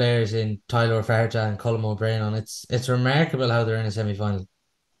top players in Tyler Farta and Colm O'Brien on it's remarkable how they're in a semi final.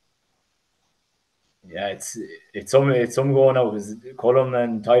 Yeah, it's some going out because Cullum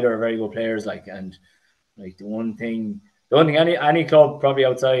and Tyler are very good players. Like, and like the one thing any club probably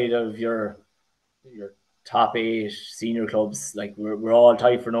outside of your top eight senior clubs, like we're all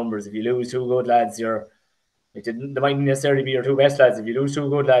tight for numbers. If you lose two good lads, they might necessarily be your two best lads. If you lose two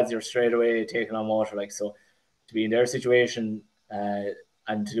good lads, you're straight away taking on water. Like, so to be in their situation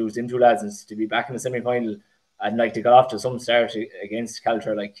and to lose them two lads and to be back in the semi final and like to get off to some start against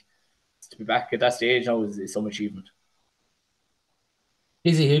Caltra, like to be back at that stage now is some achievement.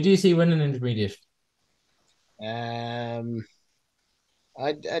 Easy, who do you see winning intermediate? Um,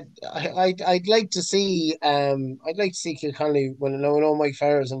 I'd like to see Kilconnelly when I know Mike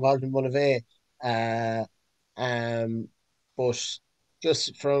Farrell's involved in one of A, uh, um, but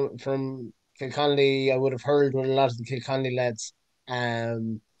just from Kilconnelly, I would have heard with a lot of the Kilconnelly lads,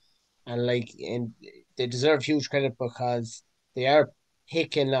 um, and they deserve huge credit because they are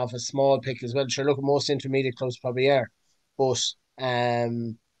picking off a small pick as well. Sure, look, most intermediate clubs probably are, but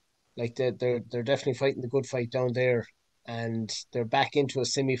um, like they're definitely fighting the good fight down there, and they're back into a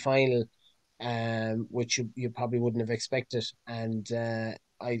semi final, which you probably wouldn't have expected. And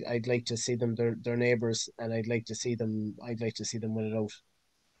I'd like to see them. They're neighbours, and I'd like to see them win it out.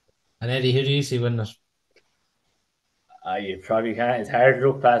 And Eddie, who do you see winning it? You probably can't. It's hard to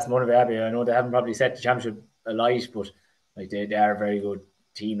look past Monaghan Abbey. I know they haven't probably set the championship alight, but like they are a very good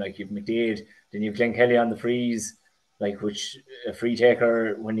team. Like you've McDade, then you've Glen Kelly on the freeze, like which a free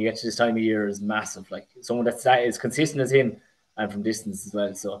taker when you get to this time of year is massive. Like someone that is consistent as him and from distance as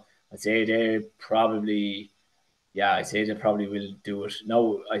well. So I'd say I'd say they probably will do it.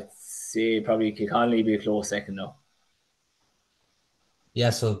 No, I'd say probably Kilconnelly be a close second now.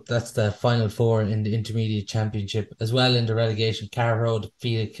 Yeah, so that's the final four in the intermediate championship as well. In the relegation, Carrow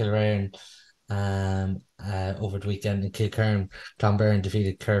defeated Killearn over the weekend, and Kilkern Clonberne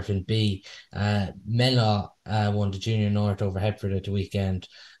defeated Curfin B. Menlaw won the Junior North over Hepford at the weekend,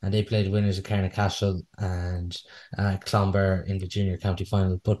 and they played the winners of Castle and Clonberne in the Junior County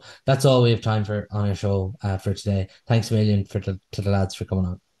Final. But that's all we have time for on our show for today. Thanks a million to the lads for coming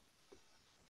on.